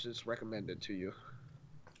good conscience recommend it to you.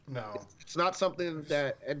 No. It's not something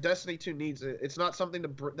that, and Destiny 2 needs it. It's not something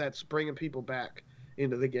that's bringing people back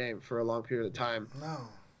into the game for a long period of time. No.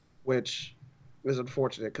 Which is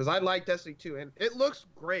unfortunate because I like Destiny 2 and it looks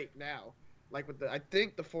great now. Like with I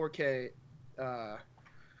think the 4K.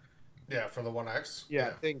 Yeah, for the 1X.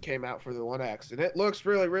 Yeah, thing came out for the 1X, and it looks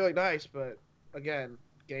really, really nice. But again,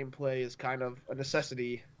 gameplay is kind of a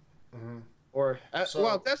necessity. Mm-hmm. Or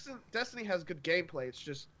well, Destiny has good gameplay. It's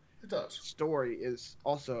just it does. Story is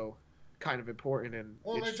also kind of important, and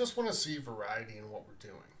I just want to see variety in what we're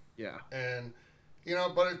doing. Yeah, and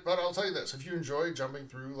but I'll tell you this: if you enjoy jumping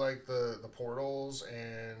through like the portals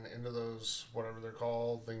and into those whatever they're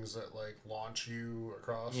called, things that like launch you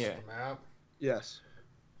across the map, yes,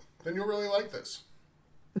 then you'll really like this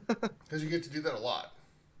because you get to do that a lot.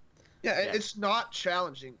 Yeah, it's not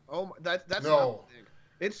challenging. Oh, that's no.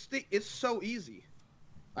 It's so easy.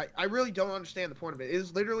 I really don't understand the point of it. It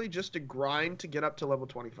is literally just a grind to get up to level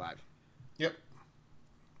 25. Yep.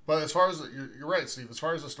 But as far as you're right, Steve. As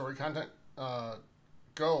far as the story content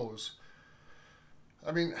goes,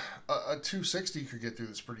 I mean, a 260 could get through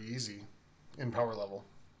this pretty easy in power level.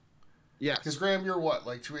 Yeah. Because Graham, you're what,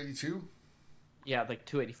 like 282? Yeah, like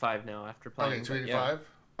 285 now after playing. Okay, 285.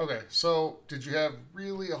 Yeah. Okay, so did you have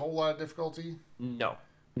really a whole lot of difficulty? No,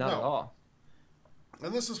 not at all.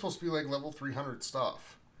 And this is supposed to be like level 300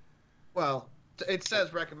 stuff. Well, it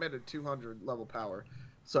says recommended 200 level power,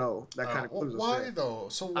 so that kind of clues us in. Why though?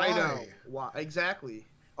 So why? I know why exactly.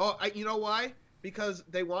 Oh, you know why? Because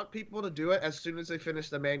they want people to do it as soon as they finish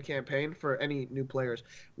the main campaign for any new players,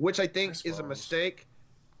 which I think is a mistake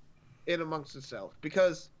in amongst itself.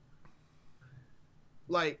 Because,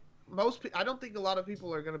 like I don't think a lot of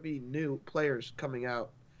people are going to be new players coming out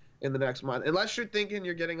in the next month, unless you're thinking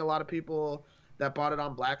you're getting a lot of people that bought it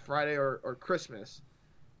on Black Friday or Christmas.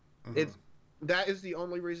 Mm-hmm. That is the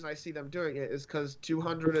only reason I see them doing it, is because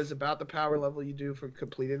 200 is about the power level you do for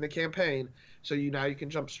completing the campaign. So now you can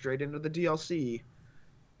jump straight into the DLC,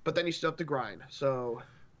 but then you still have to grind. So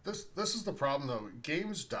this is the problem though.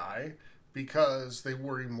 Games die because they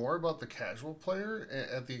worry more about the casual player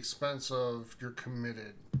at the expense of your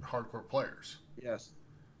committed hardcore players. Yes.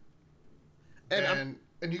 And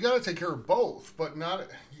you got to take care of both, but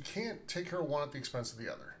you can't take care of one at the expense of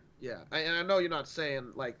the other. Yeah, and I know you're not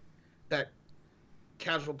saying like that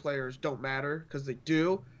casual players don't matter, because they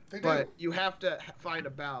do. But you have to find a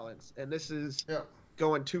balance, and this is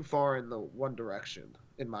going too far in the one direction,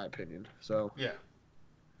 in my opinion. So yeah.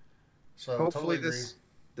 So hopefully this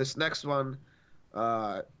next one,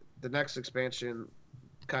 the next expansion,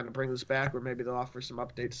 kind of brings us back, or maybe they'll offer some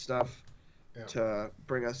update stuff to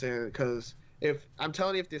bring us in, because. If I'm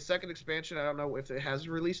telling you, if the second expansion, I don't know if it has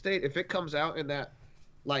a release date. If it comes out in that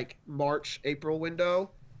like March, April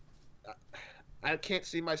window, I can't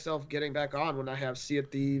see myself getting back on when I have Sea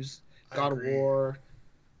of Thieves, God of War,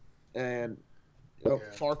 and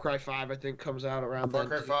Far Cry 5. I think comes out around Far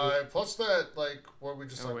Cry 5 plus that like what we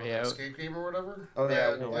just talked about, escape game or whatever. Oh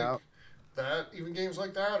yeah, that even games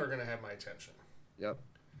like that are gonna have my attention. Yep.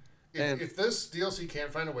 If this DLC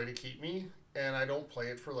can't find a way to keep me, and I don't play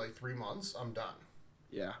it for like 3 months, I'm done.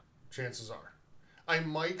 Yeah. Chances are. I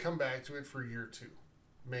might come back to it for year 2.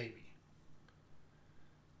 Maybe.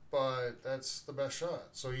 But that's the best shot.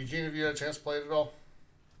 So, Eugene, have you had a chance to play it at all?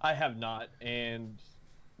 I have not, and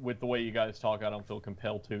with the way you guys talk, I don't feel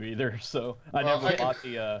compelled to either. So, I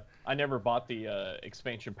never bought the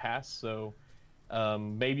expansion pass, so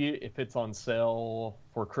maybe if it's on sale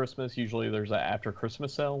for Christmas, usually there's an after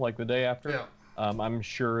Christmas sale, like the day after. Yeah. I'm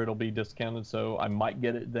sure it'll be discounted, so I might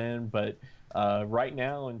get it then. But right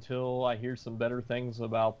now, until I hear some better things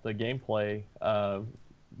about the gameplay,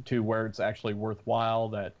 to where it's actually worthwhile,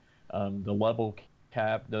 that the level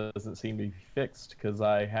cap doesn't seem to be fixed, because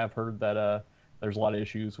I have heard that there's a lot of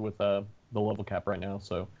issues with the level cap right now.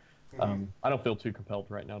 So I don't feel too compelled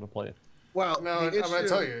right now to play it. Well, no, I'm going to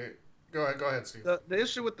tell you. Go ahead, Steve. The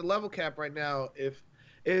issue with the level cap right now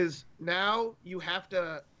is now you have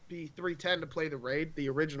to be 310 to play the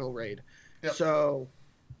original raid. Yep. So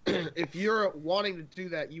if you're wanting to do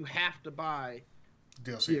that, you have to buy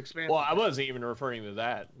DLC. The expansion. Well, I wasn't even referring to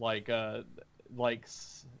that. Like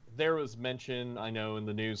there was mention, I know, in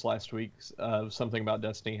the news last week, something about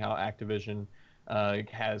Destiny, how Activision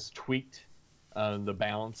has tweaked the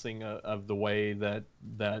balancing of the way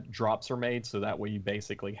that drops are made, so that way you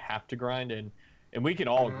basically have to grind, and we can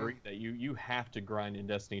all agree that you have to grind in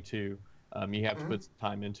Destiny 2. You have to put some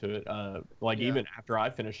time into it. Even after I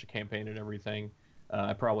finished the campaign and everything,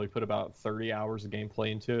 I probably put about 30 hours of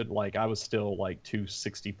gameplay into it. Like I was still like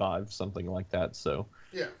 265, something like that. So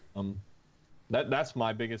yeah, that's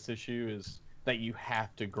my biggest issue is that you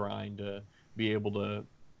have to grind to be able to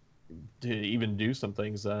even do some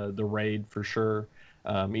things. The raid for sure.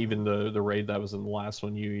 Even the raid that was in the last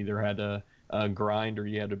one, you either had to grind or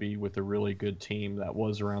you had to be with a really good team that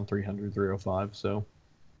was around 300, 305. So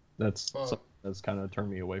that's kind of turned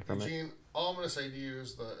me away from Eugene, it. all I'm gonna say to you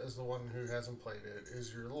is the one who hasn't played it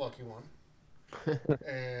is you're the lucky one,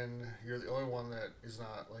 and you're the only one that is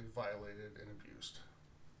not like violated and abused.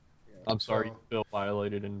 I'm sorry you feel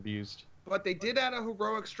violated and abused. But they did add a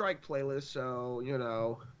heroic strike playlist,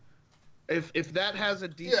 so if that has a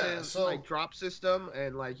decent like drop system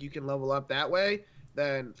and like you can level up that way,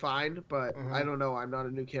 then fine. But I don't know. I'm not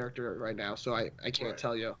a new character right now, so I can't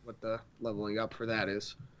tell you what the leveling up for that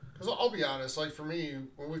is. Because I'll be honest, like for me,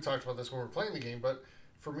 when we talked about this when we were playing the game, but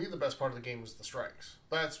for me the best part of the game was the strikes.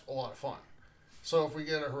 That's a lot of fun. So if we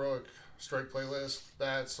get a heroic strike playlist,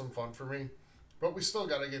 that's some fun for me. But we still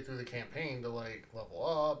got to get through the campaign to like level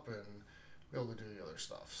up and be able to do the other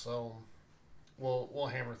stuff. So we'll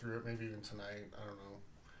hammer through it maybe even tonight. I don't know,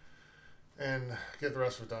 and get the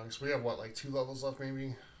rest of it done. Because we have like 2 levels left,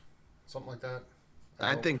 maybe something like that.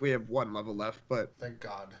 I think we have 1 level left, but thank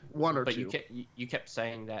God. 1 or 2. But you kept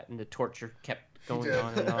saying that, and the torture kept going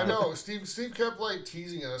on and on. I know. Steve kept like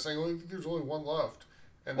teasing us, saying, "Well, I think there's only 1 left,"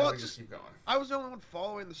 and then we just keep going. I was the only one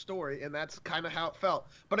following the story, and that's kind of how it felt.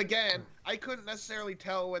 But again, I couldn't necessarily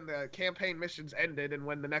tell when the campaign missions ended and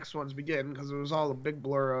when the next ones begin because it was all a big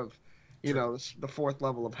blur of, the 4th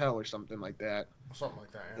level of hell or something like that. Something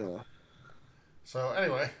like that. Yeah. So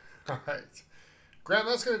anyway, all right. Graham,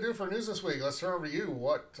 that's going to do it for news this week. Let's turn over to you.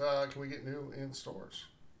 What can we get new in stores?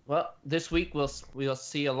 Well, this week we'll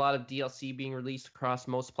see a lot of DLC being released across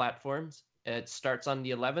most platforms. It starts on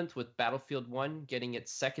the 11th with Battlefield 1 getting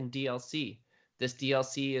its 2nd DLC. This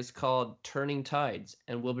DLC is called Turning Tides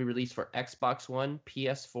and will be released for Xbox One,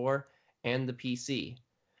 PS4, and the PC.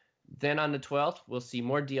 Then on the 12th, we'll see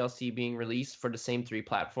more DLC being released for the same 3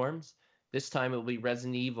 platforms. This time it will be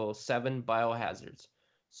Resident Evil 7 Biohazards.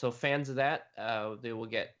 So fans of that, they will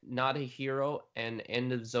get Not a Hero and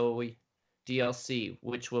End of Zoe DLC,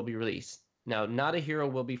 which will be released. Now, Not a Hero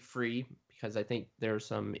will be free because I think there are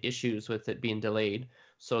some issues with it being delayed.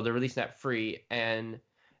 So they're releasing that free. And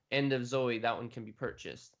End of Zoe, that one can be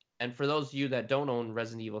purchased. And for those of you that don't own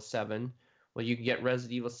Resident Evil 7, well, you can get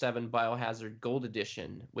Resident Evil 7 Biohazard Gold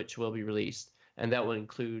Edition, which will be released. And that will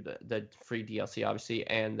include the free DLC, obviously,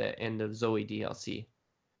 and the End of Zoe DLC.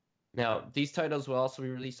 Now, these titles will also be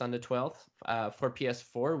released on the 12th. For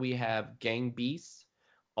PS4, we have Gang Beasts,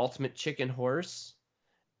 Ultimate Chicken Horse,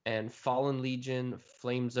 and Fallen Legion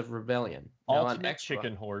Flames of Rebellion. Now, Ultimate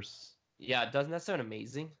Chicken Horse. Yeah, doesn't that sound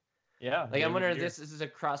amazing? Yeah. Like, I'm wondering if this is a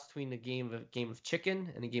cross between a game of chicken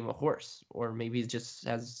and a game of horse. Or maybe it just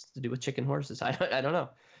has to do with chicken horses. I don't know.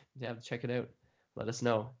 You have to check it out. Let us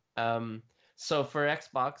know. So for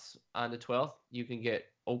Xbox on the 12th, you can get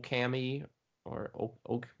Okami or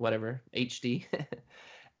Oak whatever HD,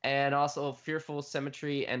 and also Fearful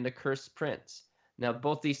Cemetery and The Cursed Prince. Now,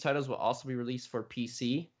 both these titles will also be released for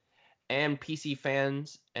PC, and PC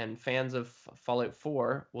fans and fans of Fallout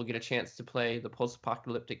 4 will get a chance to play the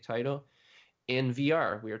post-apocalyptic title in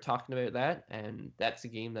VR. We were talking about that, and that's a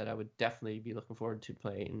game that I would definitely be looking forward to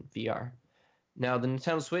playing in VR. Now, the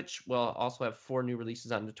Nintendo Switch will also have 4 new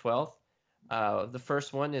releases on the 12th. The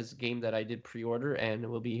first one is a game that I did pre-order and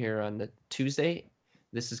will be here on the Tuesday.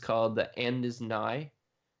 This is called The End Is Nigh.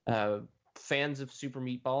 Fans of Super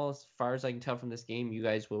Meatball, as far as I can tell from this game, you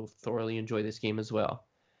guys will thoroughly enjoy this game as well.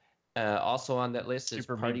 Also on that list is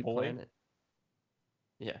Party Planet.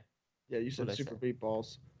 Yeah. Yeah, you said Super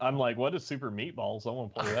Meatballs. I'm like, what is Super Meatballs? I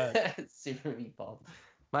want to play that. Super Meatballs.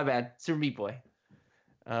 My bad. Super Meat Boy.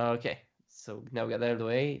 Okay. So now we got that out of the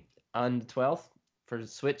way. On the 12th, for the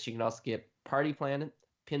Switch, you can also get Party Planet,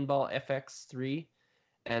 Pinball FX3,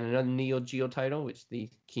 and another Neo Geo title, which they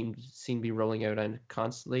seem to be rolling out on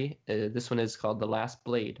constantly. This one is called The Last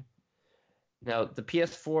Blade. Now, the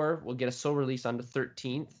PS4 will get a sole release on the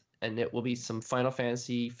 13th, and it will be some Final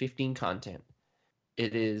Fantasy 15 content.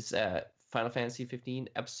 It is Final Fantasy 15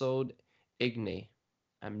 episode Igni.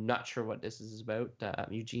 I'm not sure what this is about.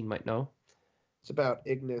 Eugene might know. It's about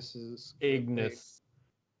Ignis.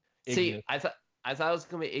 See, I thought it was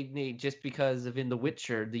going to be Igni just because of in The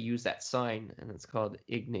Witcher, they use that sign, and it's called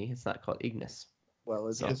Igni. It's not called Ignis.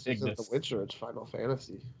 Well, So, this isn't The Ignis. Witcher, it's Final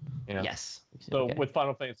Fantasy. Yeah. Yes. So Okay. with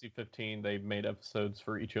Final Fantasy 15, they've made episodes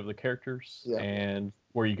for each of the characters, Yeah. and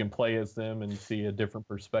where you can play as them and see a different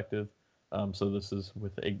perspective. So this is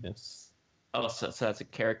with Ignis. Oh, so that's a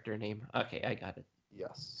character name. Okay, I got it.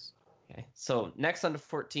 Yes. Okay. So next on the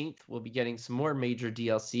 14th, we'll be getting some more major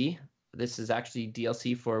DLC. This is actually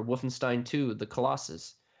DLC for Wolfenstein 2: The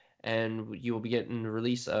Colossus, and you will be getting the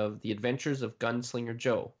release of The Adventures of Gunslinger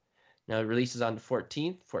Joe. Now, it releases on the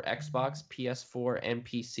 14th for Xbox, PS4, and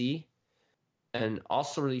PC. And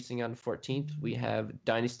also releasing on the 14th, we have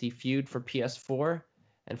Dynasty Feud for PS4.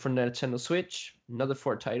 And for Nintendo Switch, another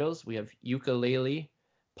 4 titles. We have Yooka-Laylee,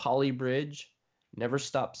 Poly Bridge, Never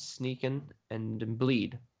Stop Sneakin', and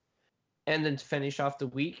Bleed. And then to finish off the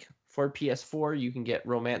week, for PS4, you can get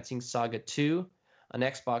Romancing Saga 2. On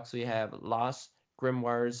Xbox, we have Lost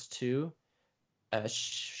Grimoires 2,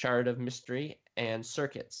 Shard of Mystery, and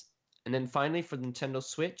Circuits. And then finally, for the Nintendo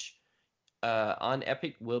Switch, on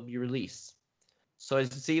Epic will be released. So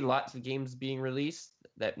as you see, lots of games being released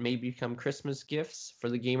that may become Christmas gifts for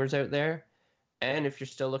the gamers out there. And if you're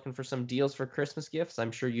still looking for some deals for Christmas gifts,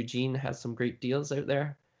 I'm sure Eugene has some great deals out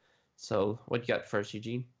there. So what you got first,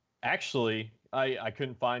 Eugene? Actually, I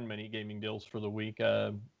couldn't find many gaming deals for the week.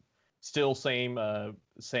 Still same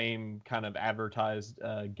kind of advertised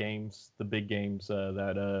games, the big games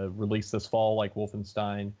that released this fall, like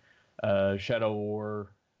Wolfenstein, Shadow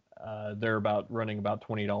War. They're running about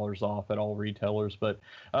 $20 off at all retailers. But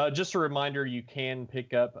just a reminder, you can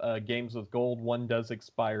pick up games with gold. One does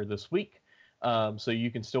expire this week, so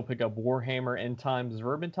you can still pick up Warhammer End Times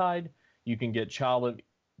Vermintide. You can get Child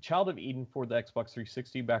of Eden for the Xbox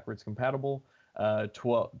 360 backwards compatible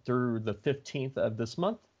through the 15th of this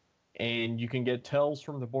month. And you can get Tales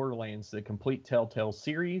from the Borderlands, the complete Telltale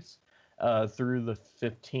series, through the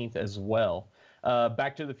 15th as well.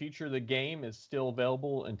 Back to the Future, the game, is still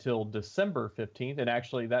available until December 15th. And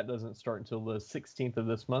actually, that doesn't start until the 16th of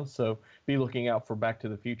this month. So be looking out for Back to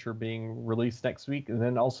the Future being released next week. And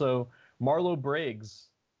then also Marlo Briggs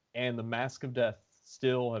and the Mask of Death.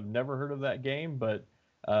 Still have never heard of that game, but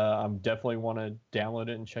I'm definitely want to download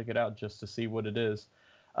it and check it out just to see what it is.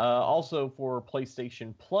 Also for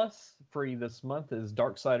PlayStation Plus, free this month is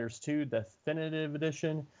Darksiders 2 Definitive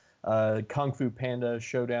Edition, Kung Fu Panda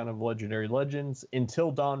Showdown of Legendary Legends, Until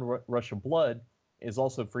Dawn Rush of Blood is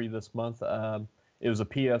also free this month. It was a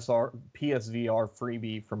PSVR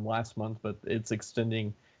freebie from last month, but it's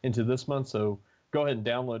extending into this month, so go ahead and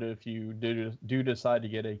download it if you do decide to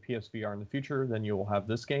get a PSVR in the future, then you will have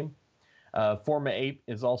this game. Forma 8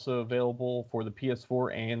 is also available for the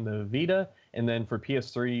PS4 and the Vita. And then for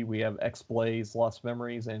PS3, we have X-Blaze, Lost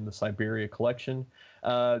Memories, and the Siberia Collection.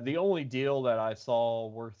 The only deal that I saw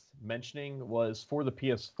worth mentioning was for the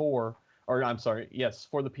PS4, for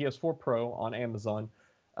the PS4 Pro on Amazon.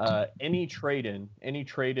 Any trade-in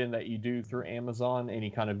that you do through Amazon, any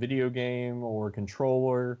kind of video game or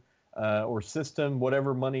controller or system,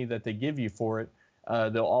 whatever money that they give you for it,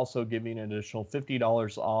 they'll also give you an additional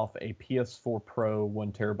 $50 off a PS4 Pro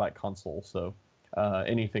 1 terabyte console. So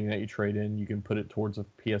anything that you trade in, you can put it towards a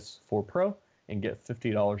PS4 Pro and get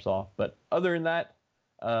 $50 off. But other than that,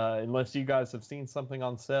 unless you guys have seen something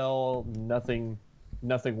on sale, nothing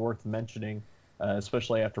worth mentioning,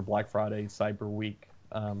 especially after Black Friday, Cyber Week.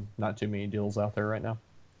 Not too many deals out there right now.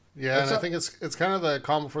 Yeah, and I think it's kind of the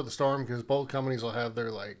calm before the storm because both companies will have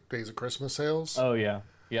their like days of Christmas sales. Oh yeah.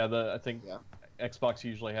 I think Xbox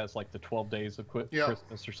usually has like the 12 days of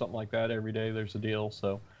Christmas or something like that. Every day there's a deal.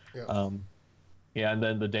 So, and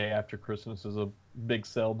then the day after Christmas is a big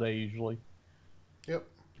sale day usually. Yep.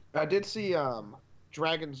 I did see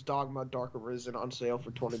Dragon's Dogma Dark Arisen on sale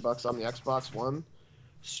for $20 on the Xbox One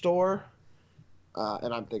store,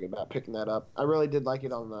 and I'm thinking about picking that up. I really did like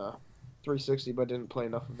it on the 360, but didn't play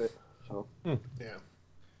enough of it. So yeah.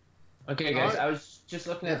 Okay, guys, I was just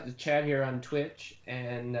looking at the chat here on Twitch,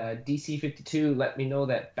 and DC52 let me know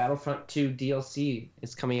that Battlefront 2 DLC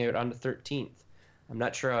is coming out on the 13th. I'm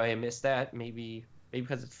not sure how I missed that. Maybe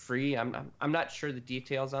because it's free. I'm not sure the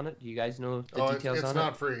details on it. Do you guys know the details on it? It's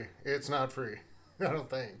not free. It's not free. I don't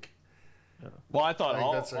think. Well, I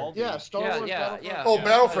thought Star Wars. Yeah. Oh,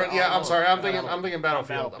 Battlefront. Yeah, I'm sorry. I'm thinking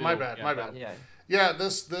Battlefield. My bad. Yeah,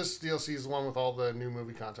 this DLC is the one with all the new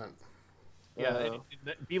movie content. Yeah,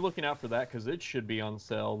 be looking out for that because it should be on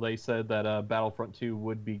sale. They said that Battlefront 2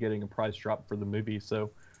 would be getting a price drop for the movie.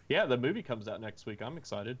 So, yeah, the movie comes out next week. I'm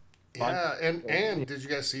excited. Yeah, and did you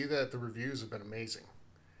guys see that the reviews have been amazing?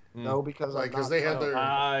 No, because they had their.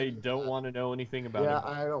 I don't want to know anything about it. Yeah,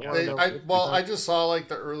 I don't want to know. I just saw like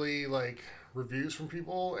the early reviews from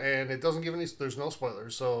people, and it doesn't give any. There's no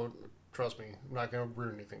spoilers, so trust me, I'm not going to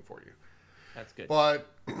ruin anything for you. That's good. But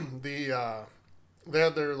they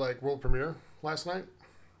had their like world premiere last night,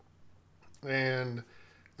 and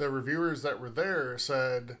the reviewers that were there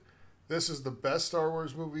said this is the best Star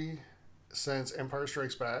Wars movie since Empire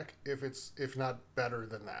Strikes Back, if not better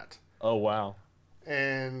than that. Oh wow!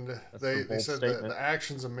 And they said the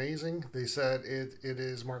action's amazing. They said it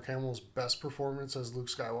is Mark Hamill's best performance as Luke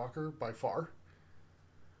Skywalker by far.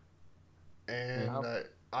 And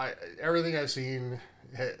everything I've seen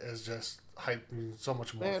has just hyped me so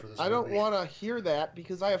much more for this movie. I don't want to hear that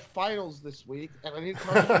because I have finals this week and I need to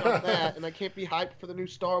concentrate on that, and I can't be hyped for the new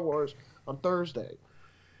Star Wars on Thursday.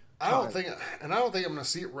 I don't think I'm going to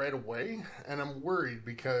see it right away, and I'm worried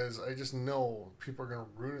because I just know people are going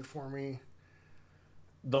to ruin it for me.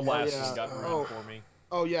 The last one got ruined for me.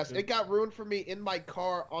 Oh yes, it got ruined for me in my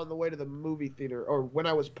car on the way to the movie theater, or when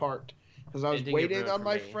I was parked, because I was waiting on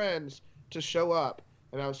my friends to show up,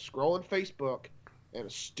 and I was scrolling Facebook, and a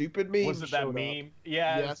stupid meme was it that showed meme? up.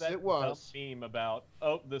 Yeah, yes, it was. Meme about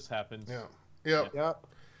this happens. Yeah. Yep.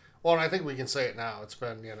 Well, and I think we can say it now. It's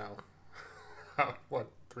been what,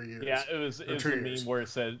 3 years? Yeah, it was a meme where it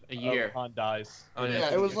said a year. Han dies. Oh,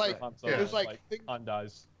 yeah, it was like Han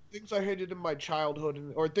dies. Things I hated in my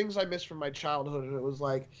childhood, or things I missed from my childhood, and it was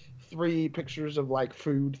like 3 pictures of like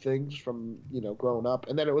food things from growing up,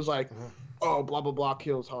 and then it was like, oh, blah blah blah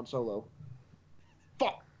kills Han Solo.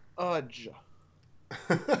 Fudge.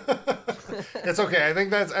 It's okay. I think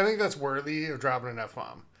that's worthy of dropping an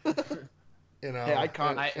F-bomb. Hey, I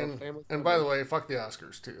caught and by the way, fuck the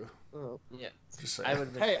Oscars too. Oh. Yeah. Just saying.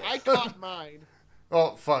 I caught mine.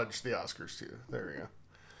 Well, fudge the Oscars too. There we go.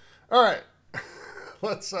 All right.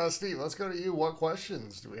 Steve, let's go to you. What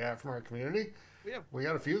questions do we have from our community? We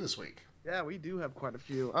got a few this week. Yeah, we do have quite a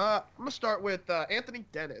few. I'm going to start with Anthony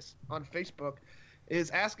Dennis on Facebook is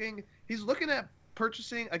asking, he's looking at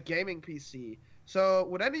purchasing a gaming PC. So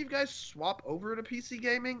would any of you guys swap over to PC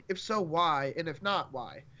gaming? If so, why? And if not,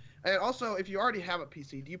 why? And also, if you already have a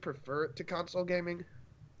PC, do you prefer it to console gaming?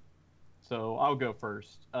 So I'll go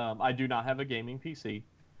first. I do not have a gaming PC.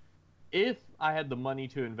 If I had the money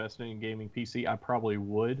to invest in a gaming PC, I probably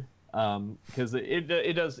would, because it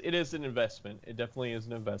is an investment. It definitely is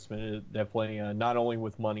an investment. It definitely not only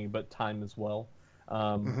with money but time as well.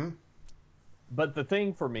 But the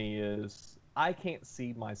thing for me is I can't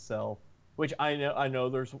see myself, which I know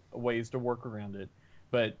there's ways to work around it,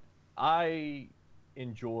 but I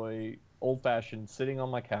enjoy old-fashioned sitting on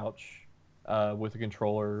my couch with a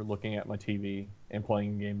controller, looking at my TV and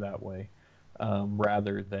playing a game that way.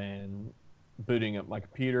 Rather than booting up my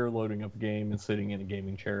computer, loading up a game, and sitting in a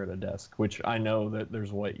gaming chair at a desk, which I know that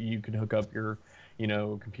there's you can hook up your,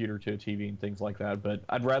 computer to a TV and things like that, but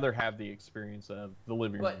I'd rather have the experience of the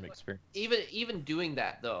living room experience. Even doing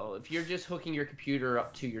that, though, if you're just hooking your computer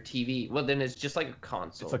up to your TV, well, then it's just like a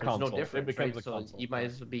console. It's a console. There's no difference, it becomes right? a console. So you might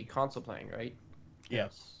as well be console playing, right?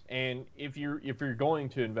 Yes. And if you're going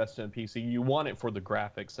to invest in a PC, you want it for the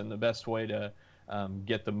graphics, and the best way to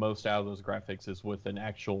get the most out of those graphics is with an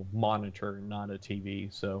actual monitor, not a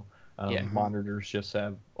TV. So monitors just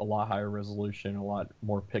have a lot higher resolution, a lot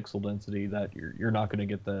more pixel density that you're not going to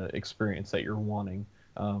get the experience that you're wanting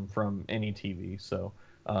from any TV. So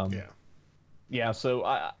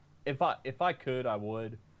So if I could, I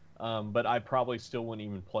would, but I probably still wouldn't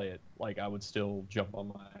even play it. Like I would still jump on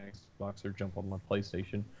my Xbox or jump on my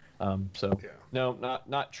PlayStation. No,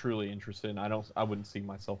 not truly interested. I wouldn't see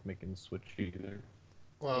myself making the switch either.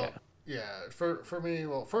 Well, for me,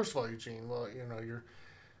 well, first of all, Eugene,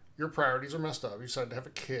 your priorities are messed up. You decided to have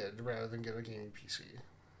a kid rather than get a gaming PC.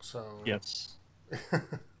 So yes,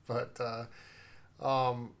 but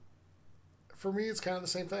for me, it's kind of the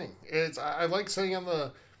same thing. I like sitting on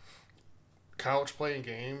the couch playing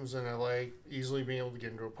games, and I like easily being able to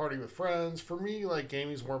get into a party with friends. For me, like,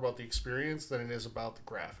 gaming is more about the experience than it is about the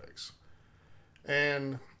graphics.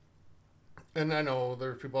 And I know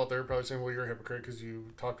there are people out there probably saying, well, you're a hypocrite because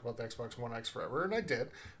you talked about the Xbox One X forever, and I did,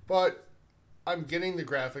 but I'm getting the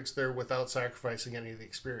graphics there without sacrificing any of the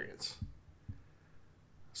experience.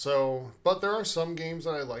 So, but there are some games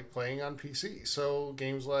that I like playing on PC. So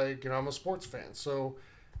games like, I'm a sports fan, so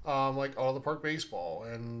like All the Park Baseball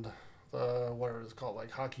and whatever it's called,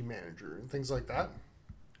 like Hockey Manager and things like that.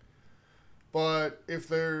 But if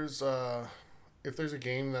there's a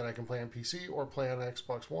game that I can play on PC or play on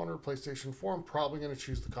Xbox One or PlayStation 4, I'm probably going to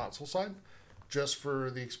choose the console side, just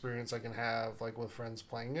for the experience I can have, like, with friends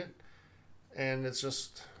playing it. And it's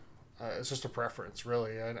just a preference,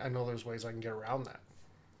 really. I know there's ways I can get around that,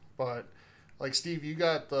 but like Steve, you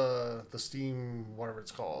got the Steam, whatever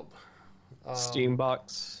it's called, Steam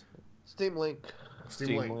Box, Steam Link.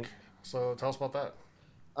 Steam Link. So tell us about that.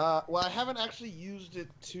 Well, I haven't actually used it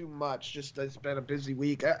too much. Just it's been a busy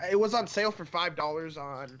week. It was on sale for $5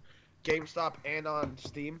 on GameStop and on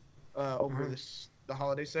Steam over the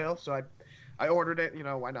holiday sale. So I ordered it. You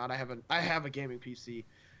know, why not? I have a gaming PC.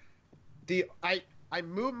 I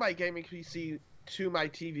moved my gaming PC to my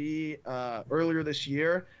TV earlier this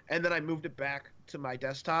year, and then I moved it back to my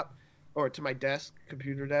desktop or to my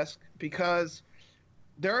computer desk, because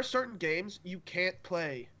there are certain games you can't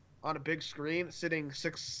play on a big screen sitting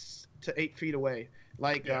 6 to 8 feet away,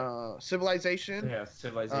 like Civilization. Yeah,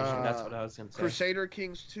 Civilization. That's what I was gonna say. Crusader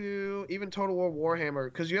Kings 2, even Total War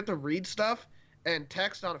Warhammer, because you have to read stuff and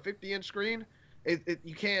text on a 50-inch screen.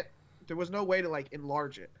 You can't. There was no way to like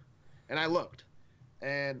enlarge it, and I looked,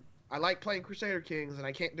 and I like playing Crusader Kings, and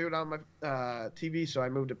I can't do it on my TV, so I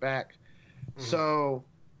moved it back. So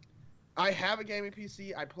I have a gaming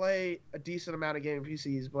PC. I play a decent amount of gaming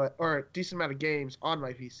PCs, or a decent amount of games on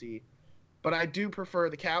my PC. But I do prefer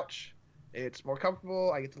the couch. It's more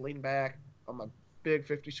comfortable. I get to lean back on my big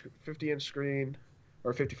 50-inch screen,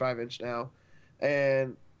 or 55-inch now.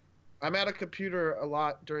 And I'm at a computer a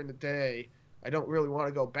lot during the day. I don't really want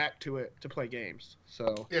to go back to it to play games.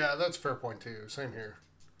 So yeah, that's a fair point too. Same here.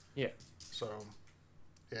 Yeah. So,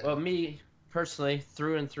 yeah. Well, me personally,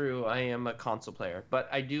 through and through, I am a console player, but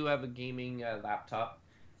I do have a gaming laptop,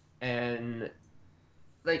 and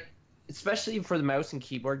like, especially for the mouse and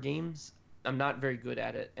keyboard games, I'm not very good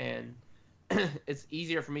at it, and it's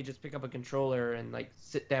easier for me to just pick up a controller and like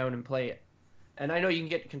sit down and play it. And I know you can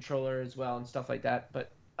get a controller as well and stuff like that,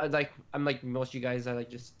 but I'm like most of you guys. I like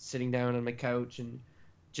just sitting down on my couch and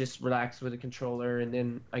just relax with a controller, and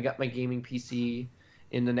then I got my gaming PC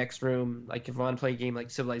in the next room. Like if I want to play a game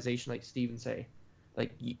like Civilization, like Steven say,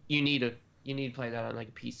 like you need to play that on like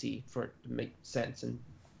a PC for it to make sense and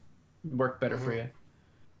work better for you.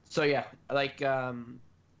 So yeah, like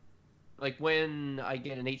when I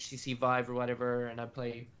get an HTC Vive or whatever, and I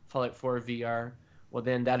play Fallout 4 VR, well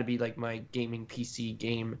then that'd be like my gaming PC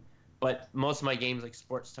game. But most of my games, like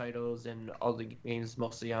sports titles and all the games,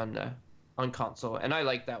 mostly on console, and I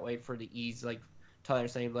like that way for the ease. Like Tyler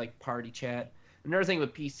saying, like party chat. Another thing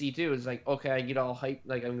with PC too is like, okay, I get all hyped,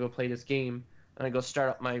 like I'm gonna go play this game, and I go start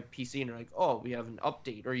up my PC, and they're like, oh, we have an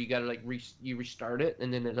update, or you gotta like you restart it,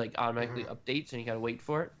 and then it like automatically updates, and you gotta wait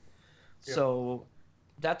for it. Yep. So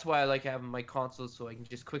that's why I like having my console, so I can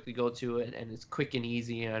just quickly go to it, and it's quick and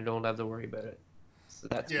easy, and I don't have to worry about it. So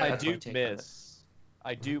that's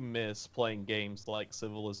I do miss playing games like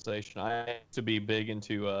Civilization. I used to be big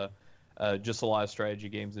into just a lot of strategy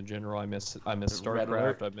games in general. I miss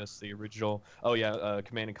StarCraft. I miss the original. Oh yeah,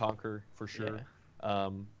 Command and Conquer for sure. Yeah.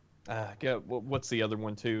 What's the other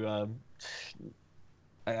one too?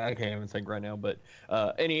 I can't even think right now. But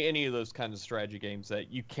any of those kinds of strategy games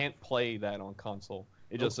that you can't play that on console.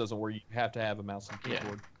 It just doesn't work. You have to have a mouse and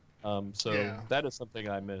keyboard. That is something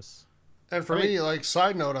I miss. And for me, like,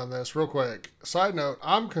 side note on this, real quick. Side note,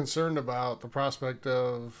 I'm concerned about the prospect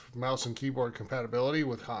of mouse and keyboard compatibility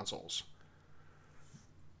with consoles.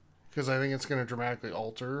 Because I think it's going to dramatically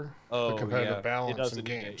alter the competitive balance in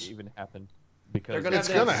games. It even happen. Because it's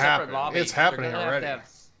going to happen. It's happening already.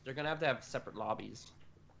 They're going to have separate lobbies.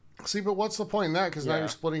 See, but what's the point in that? Because now you're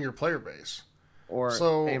splitting your player base. Or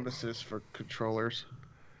aim assist for controllers.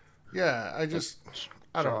 Yeah, I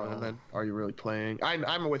don't know. And then, are you really playing?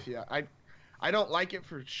 I'm with you. I don't like it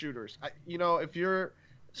for shooters. If you're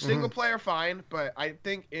single player, fine, but I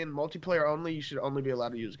think in multiplayer only, you should only be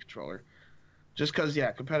allowed to use a controller. Just because,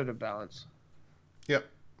 competitive balance. Yep.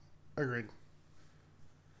 Agreed.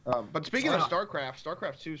 But speaking of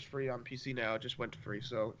StarCraft 2 is free on PC now. It just went free.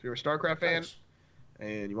 So if you're a StarCraft fan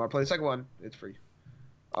and you want to play the second one, it's free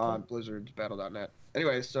on Blizzard's Battle.net.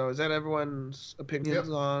 Anyway, so is that everyone's opinions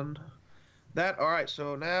on that? All right,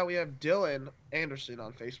 so now we have Dylan Anderson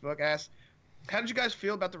on Facebook asked, how did you guys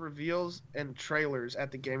feel about the reveals and trailers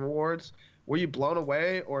at the Game Awards? Were you blown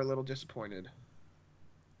away or a little disappointed?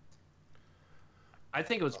 I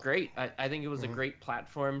think it was great. I think it was a great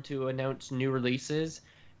platform to announce new releases.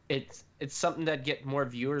 It's something that get more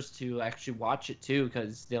viewers to actually watch it too,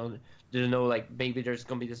 because they'll know like maybe there's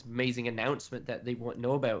going to be this amazing announcement that they won't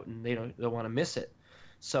know about, and they don't want to miss it.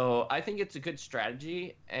 So I think it's a good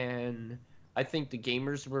strategy, and I think the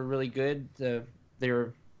gamers were really good. They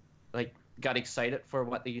were like got excited for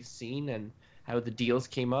what they've seen and how the deals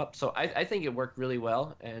came up. So I think it worked really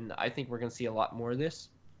well, and I think we're going to see a lot more of this.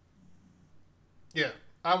 Yeah,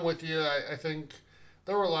 I'm with you. I think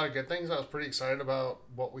there were a lot of good things. I was pretty excited about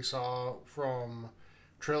what we saw from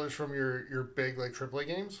trailers from your big like AAA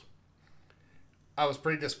games. I was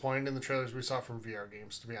pretty disappointed in the trailers we saw from VR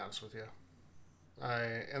games, to be honest with you.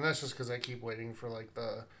 And that's just because I keep waiting for like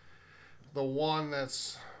the one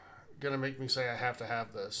that's gonna make me say I have to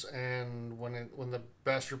have this. And when the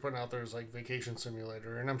best you're putting out there is like Vacation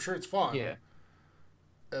Simulator, and I'm sure it's fun. Yeah.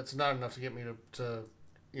 That's not enough to get me to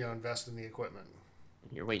invest in the equipment.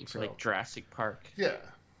 You're waiting for like Jurassic Park. Yeah.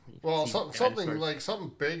 Well, something like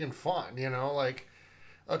something big and fun, like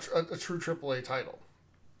a true AAA title.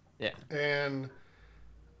 Yeah. And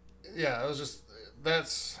yeah, it was just that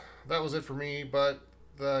was it for me. But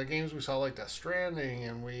the games we saw, like Death Stranding,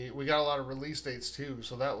 and we got a lot of release dates too,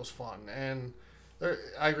 so that was fun. And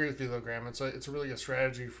I agree with you though, Graham. It's a really good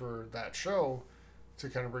strategy for that show to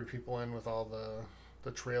kind of bring people in with all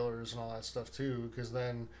the trailers and all that stuff too, because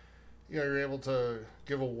then you're able to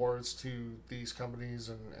give awards to these companies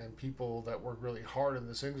and people that work really hard in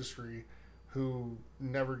this industry who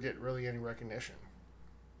never get really any recognition.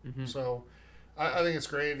 Mm-hmm. So I think it's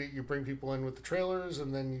great. You bring people in with the trailers,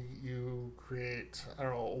 and then you create, I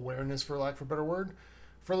don't know, awareness, for lack of a better word,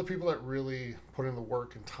 for the people that really put in the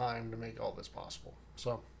work and time to make all this possible.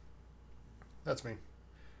 So that's me.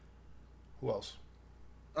 Who else?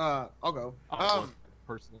 I'll go.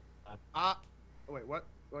 Personally. Wait, what?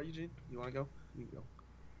 What, Eugene? You want to go? You can go.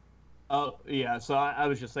 Oh, yeah. So I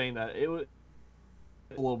was just saying that it was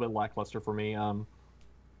a little bit lackluster for me.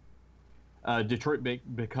 Detroit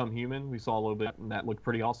Become Human. We saw a little bit, and that looked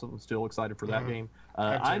pretty awesome. I'm still excited for that game.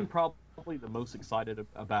 I'm probably the most excited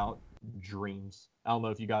about Dreams. I don't know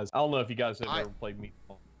if you guys have ever played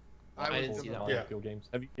Meatball. I didn't see that. Yeah. Field games.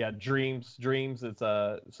 Dreams. It's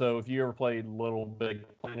so if you ever played Little Big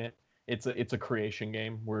Planet, it's a creation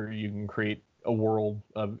game where you can create a world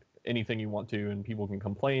of anything you want to, and people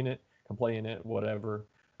can play in it, whatever.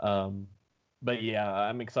 But yeah,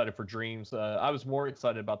 I'm excited for Dreams. I was more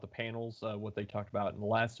excited about the panels, what they talked about in The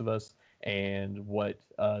Last of Us, and what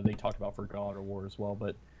they talked about for God of War as well.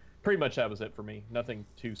 But pretty much that was it for me. Nothing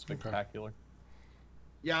too spectacular. Okay.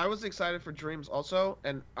 Yeah, I was excited for Dreams also,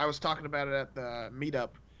 and I was talking about it at the meetup,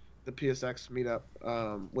 the PSX meetup,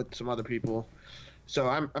 with some other people. So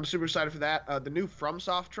I'm super excited for that. The new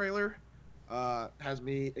FromSoft trailer has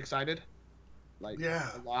me excited,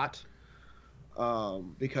 a lot,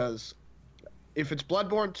 because if it's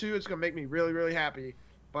Bloodborne 2, it's gonna make me really, really happy.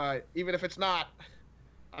 But even if it's not,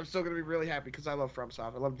 I'm still gonna be really happy because I love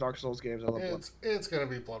FromSoft. I love Dark Souls games. It's gonna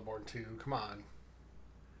be Bloodborne 2. Come on.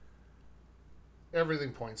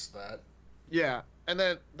 Everything points to that. Yeah, and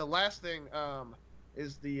then the last thing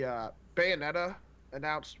is the Bayonetta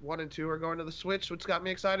announced 1 and 2 are going to the Switch, which got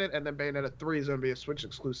me excited, and then Bayonetta 3 is going to be a Switch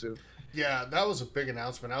exclusive. Yeah, that was a big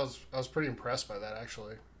announcement. I was pretty impressed by that,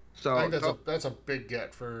 actually. So I think that's a big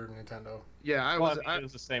get for Nintendo. Yeah, it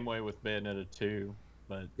was the same way with Bayonetta 2,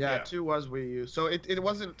 but 2 was Wii U, so it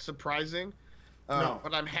wasn't surprising. No.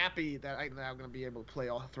 But I'm happy that I'm now going to be able to play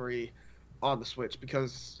all 3 on the Switch,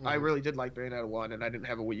 because I really did like Bayonetta 1, and I didn't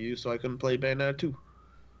have a Wii U, so I couldn't play Bayonetta 2.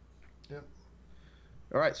 Yep.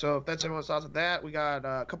 All right, so if that's everyone's thoughts on that, we got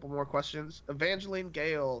a couple more questions. Evangeline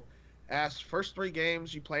Gale asked, first 3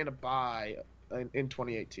 games you plan to buy in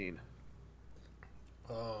 2018.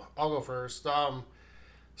 I'll go first.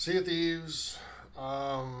 Sea of Thieves,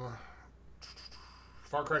 Far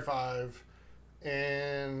Cry 5,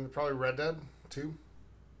 and probably Red Dead 2.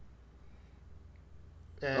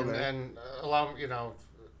 And allow,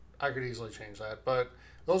 I could easily change that, but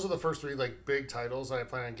those are the first 3 big titles that I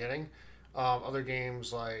plan on getting. Other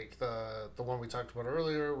games like the one we talked about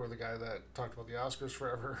earlier, where the guy that talked about the Oscars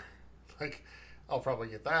forever, I'll probably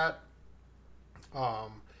get that.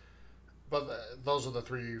 But those are the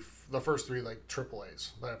first 3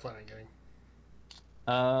 AAAs that I plan on getting.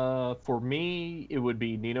 For me, it would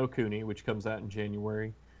be Ni no Kuni, which comes out in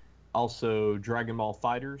January. Also, Dragon Ball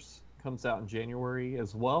FighterZ comes out in January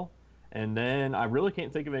as well. And then I really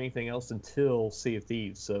can't think of anything else until Sea of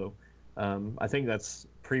Thieves. So I think that's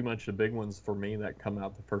pretty much the big ones for me that come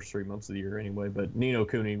out the first 3 months of the year anyway. But Ni no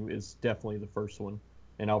Kuni is definitely the first one.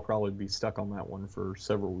 And I'll probably be stuck on that one for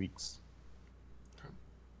several weeks. Okay.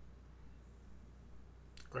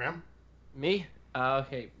 Graham? Me?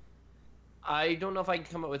 Okay. I don't know if I can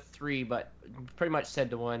come up with 3, but pretty much said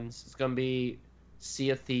the ones. It's going to be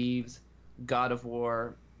Sea of Thieves, God of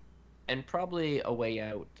War, and probably A Way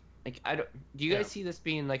Out. Do you guys see this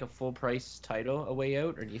being a full price title, A Way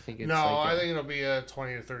Out, or do you think it's I think it'll be a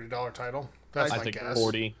 $20 to $30 title. That's my guess. I think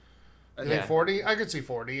 40. I think 40. I could see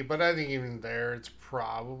 40, but I think even there, it's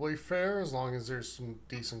probably fair as long as there's some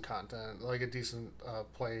decent content, a decent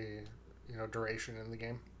play, duration in the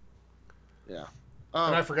game. Yeah.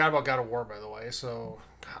 And I forgot about God of War, by the way, so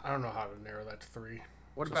I don't know how to narrow that to 3.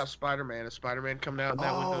 What about Spider-Man? Is Spider-Man coming out in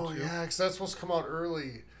that window too? Oh, yeah, because that's supposed to come out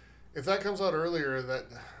early. If that comes out earlier,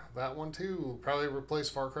 that one too will probably replace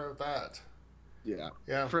Far Cry with that. Yeah.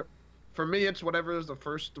 Yeah. For me, it's whatever the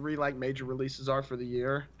first 3 like major releases are for the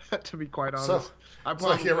year. To be quite So, honest, I so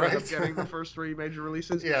probably you're end up right. getting the first 3 major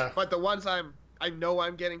releases. Yeah. But the ones I know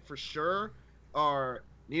I'm getting for sure are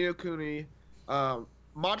Ni no Kuni,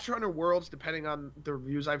 Monster Hunter Worlds. Depending on the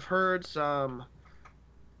reviews, I've heard some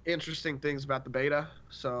interesting things about the beta,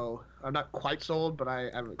 so I'm not quite sold, but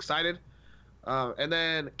I'm excited. And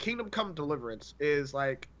then Kingdom Come Deliverance is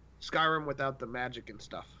like Skyrim without the magic and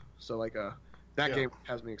stuff. So like that game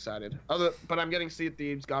has me excited. But I'm getting Sea of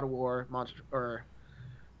Thieves, God of War,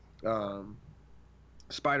 um,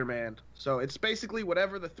 Spider-Man. So it's basically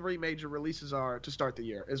whatever the 3 major releases are to start the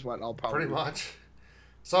year is what I'll probably Pretty much.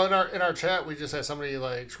 So in our chat, we just had somebody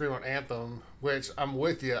like scream out Anthem, which I'm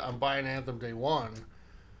with you. I'm buying Anthem day one.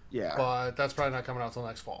 Yeah. But that's probably not coming out till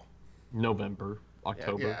next fall. November,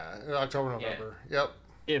 October. Yeah, October, November. Yeah. Yep.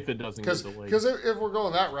 If it doesn't get delayed. Because if we're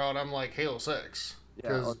going that route, I'm like Halo 6.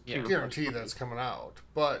 Because Yeah. guarantee that's coming out.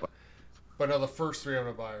 But no, the first 3 I'm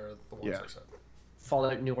going to buy are the ones I said.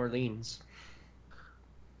 Fallout New Orleans.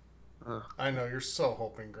 I know, you're so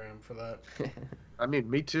hoping, Graham, for that. I mean,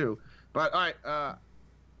 me too. But, all right,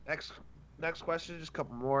 next question, just a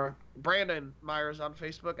couple more. Brandon Myers on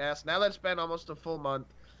Facebook asks, now that it's been almost a full month,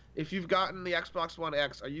 if you've gotten the Xbox One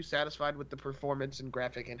X, are you satisfied with the performance and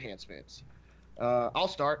graphic enhancements? I'll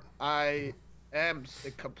start. I am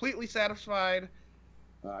completely satisfied.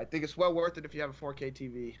 I think it's well worth it if you have a 4K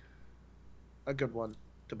TV. A good one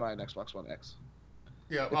to buy an Xbox One X.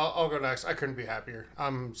 Yeah, I'll go next. I couldn't be happier.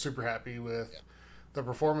 I'm super happy with the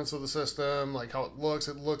performance of the system, like how it looks.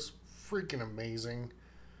 It looks freaking amazing.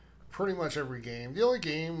 Pretty much every game. The only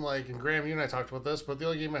game, like, and Graham, you and I talked about this, but the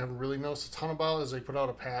only game I haven't really noticed a ton about is they put out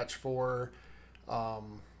a patch for,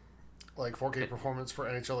 like, 4K performance for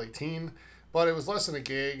NHL 18, but it was less than a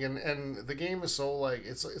gig, and the game is so, like,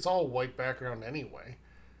 it's all white background anyway.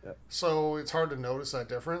 Yep. So it's hard to notice that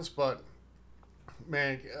difference, but,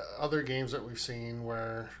 man, other games that we've seen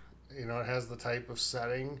where, you know, it has the type of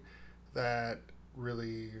setting that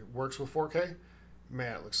really works with 4K,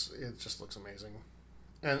 man, it just looks amazing.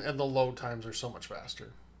 And the load times are so much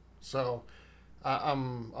faster. So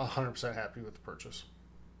I'm 100% happy with the purchase.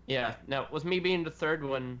 Yeah. Now, with me being the third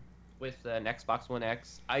one with an Xbox One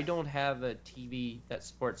X, I don't have a TV that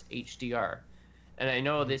supports HDR. And I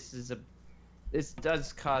know this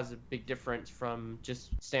does cause a big difference from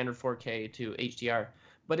just standard 4K to HDR.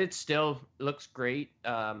 But it still looks great.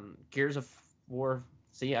 Gears of War...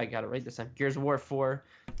 See, I got it right this time. Gears of War 4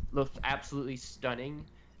 looks absolutely stunning.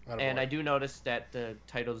 And I do notice that the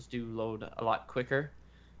titles do load a lot quicker.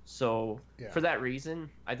 So for that reason,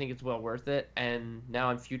 I think it's well worth it. And now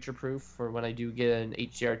I'm future-proof for when I do get an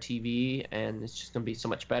HDR TV, and it's just going to be so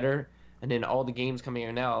much better. And then all the games coming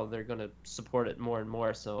out now, they're going to support it more and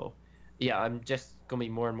more. So, yeah, I'm just going to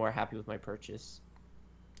be more and more happy with my purchase.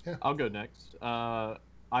 Yeah, I'll go next. I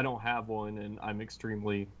don't have one, and I'm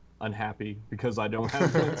extremely unhappy because I don't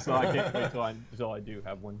have one, so I can't wait until I do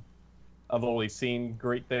have one. I've only seen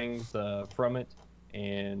great things from it,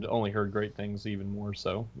 and only heard great things even more.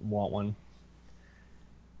 So, want one.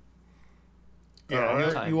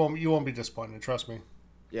 Yeah, you won't be disappointed. Trust me.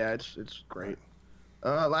 Yeah, it's great.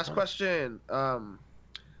 Last question.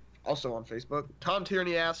 Also on Facebook, Tom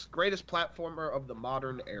Tierney asks, greatest platformer of the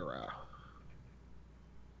modern era.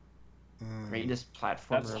 Greatest platformer.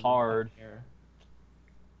 That's hard.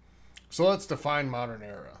 So let's define modern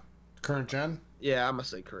era. Current gen? Yeah, I'm gonna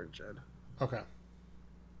say current gen. Okay.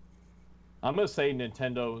 I'm gonna say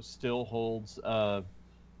Nintendo still holds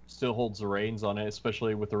the reins on it,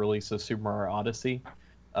 especially with the release of Super Mario Odyssey.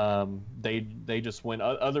 They just went.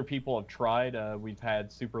 Other people have tried. We've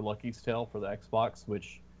had Super Lucky's Tale for the Xbox,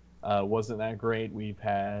 which wasn't that great. We've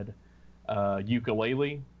had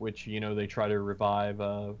Yooka-Laylee, which they try to revive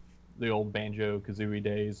the old Banjo-Kazooie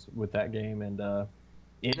days with that game, and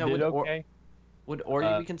it did okay. Would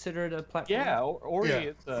Ori be considered a platformer? Yeah, Ori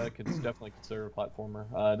is definitely considered a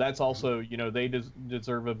platformer. That's also, they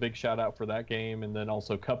deserve a big shout out for that game, and then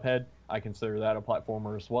also Cuphead. I consider that a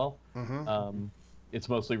platformer as well. Mm-hmm. It's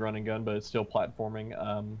mostly run and gun, but it's still platforming.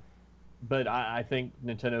 But I think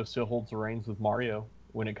Nintendo still holds the reins with Mario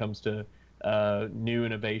when it comes to new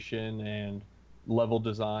innovation and level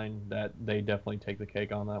design. That they definitely take the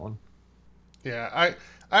cake on that one. Yeah,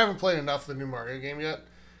 I haven't played enough of the new Mario game yet.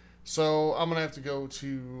 So I'm gonna have to go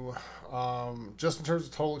to just in terms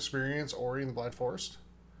of total experience, Ori and the Blind Forest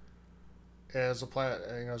as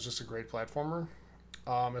it's just a great platformer.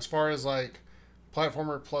 As far as like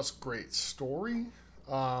platformer plus great story,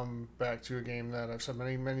 back to a game that I've said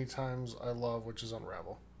many times I love, which is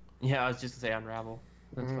Unravel. Yeah, I was just gonna say Unravel.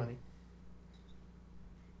 That's funny.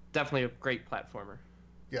 Definitely a great platformer.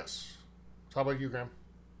 Yes. How about you, Graham?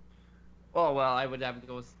 Oh well, I would have to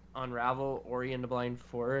go with Unravel, Ori and the Blind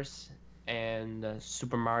Forest, and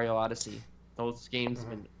Super Mario Odyssey. Those games have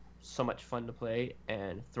been so much fun to play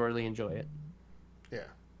and thoroughly enjoy it. Yeah.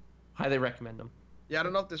 Highly recommend them. Yeah, I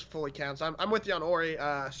don't know if this fully counts. I'm with you on Ori.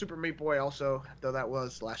 Super Meat Boy also, though that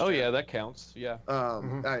was last. Oh gen. yeah, that counts. Yeah.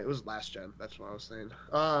 It was last gen. That's what I was saying.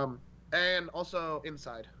 And also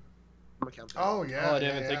Inside. Oh yeah. Oh, I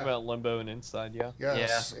didn't even think about Limbo and Inside. Yeah.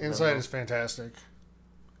 Yes, Yeah, Inside Limbo. is fantastic.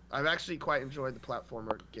 I've actually quite enjoyed the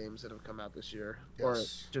platformer games that have come out this year, or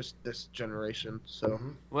just this generation. So.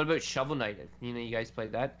 What about Shovel Knight? You know, you guys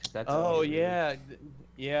played that? 'Cause that's Oh always really-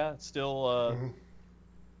 yeah. Still.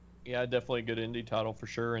 Yeah, definitely a good indie title for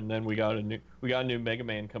sure. And then we got a new Mega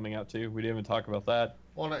Man coming out too. We didn't even talk about that.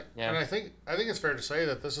 Well, and I think it's fair to say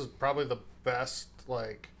that this is probably the best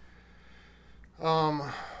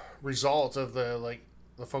result of the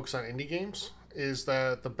focus on indie games is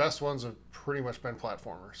that the best ones have pretty much been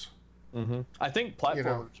platformers. Mm-hmm. I think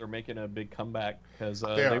platformers are making a big comeback because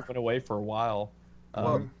they went away for a while.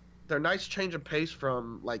 Well, they're a nice change of pace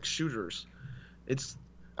from like shooters.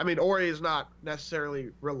 Ori is not necessarily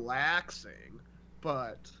relaxing,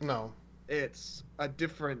 but no, it's a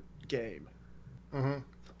different game,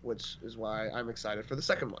 which is why I'm excited for the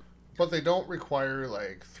second one. But they don't require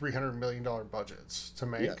like $300 million budgets to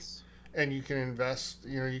make, and you can invest.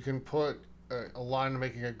 You can put a lot into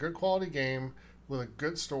making a good quality game with a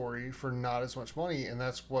good story for not as much money, and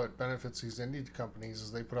that's what benefits these indie companies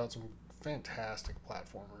is they put out some fantastic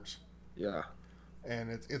platformers. Yeah.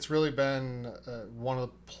 And it's really been one of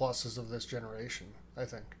the pluses of this generation, I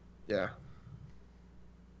think. Yeah.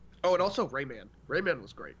 Oh, and also Rayman. Rayman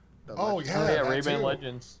was great. Rayman too.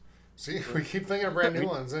 Legends. See, we keep thinking of brand new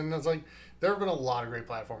ones, and it's like there have been a lot of great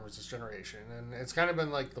platformers this generation, and it's kind of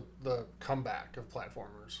been like the comeback of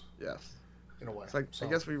platformers. Yes. In a way. It's like, I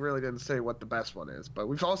guess we really didn't say what the best one is, but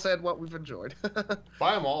we've all said what we've enjoyed.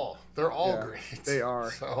 Buy them all. They're all great. They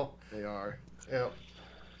are. So they are. Yeah.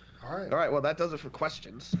 All right. All right. Well, that does it for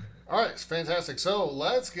questions. All right. It's fantastic. So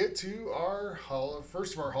let's get to our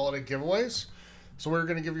first of our holiday giveaways. So we're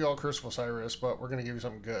going to give you all Curse of Osiris, but we're going to give you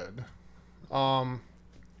something good.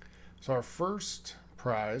 So our first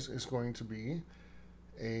prize is going to be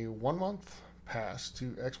a 1-month pass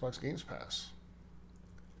to Xbox Games Pass.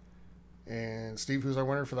 And Steve, who's our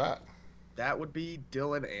winner for that? That would be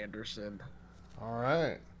Dylan Anderson. All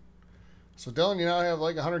right. So Dylan, you now have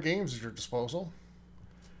like 100 games at your disposal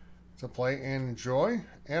to play and enjoy.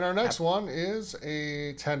 And our next one is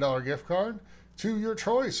a $10 gift card to your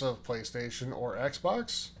choice of PlayStation or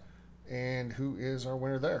Xbox. And who is our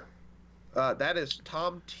winner there? That is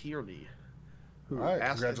Tom Tierney. All right,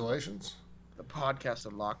 congratulations. The podcast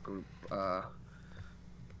unlock group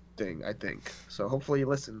thing, I think. So hopefully he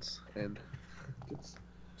listens.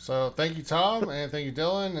 So thank you, Tom, and thank you,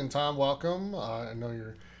 Dylan. And Tom, welcome. I know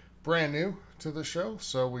you're brand new to the show,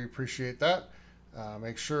 so we appreciate that.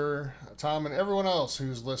 Make sure, Tom and everyone else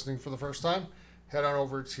who's listening for the first time, head on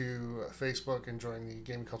over to Facebook and join the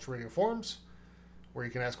Gaming Culture Radio forums, where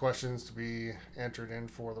you can ask questions to be entered in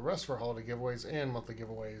for the rest of our holiday giveaways and monthly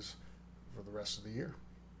giveaways for the rest of the year.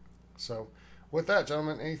 So with that,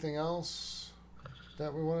 gentlemen, anything else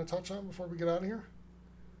that we want to touch on before we get out of here?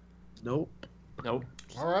 Nope. All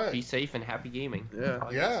right. Be safe and happy gaming. Yeah.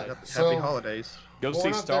 Happy holidays. Go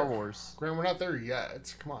see Star Wars. Graham, we're not there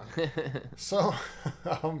yet. Come on. So,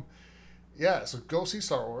 so go see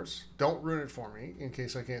Star Wars. Don't ruin it for me in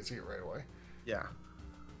case I can't see it right away. Yeah.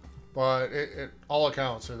 But it all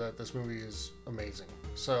accounts are that this movie is amazing.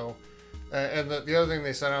 So, and the other thing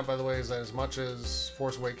they sent out, by the way, is that as much as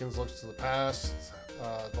Force Awakens looks to the past,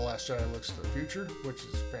 The Last Jedi looks to the future, which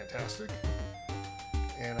is fantastic.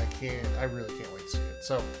 And I really can't wait to see it.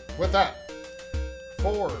 So, with that,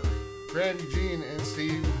 for Graham, Eugene, and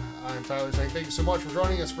Steve, I'm Tyler saying thank you so much for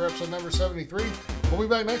joining us for episode number 73. We'll be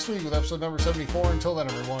back next week with episode number 74. Until then,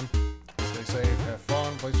 everyone, stay safe, have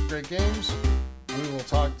fun, play some great games. We will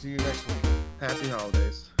talk to you next week. Happy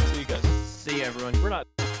holidays. See you guys. See you, everyone. We're not.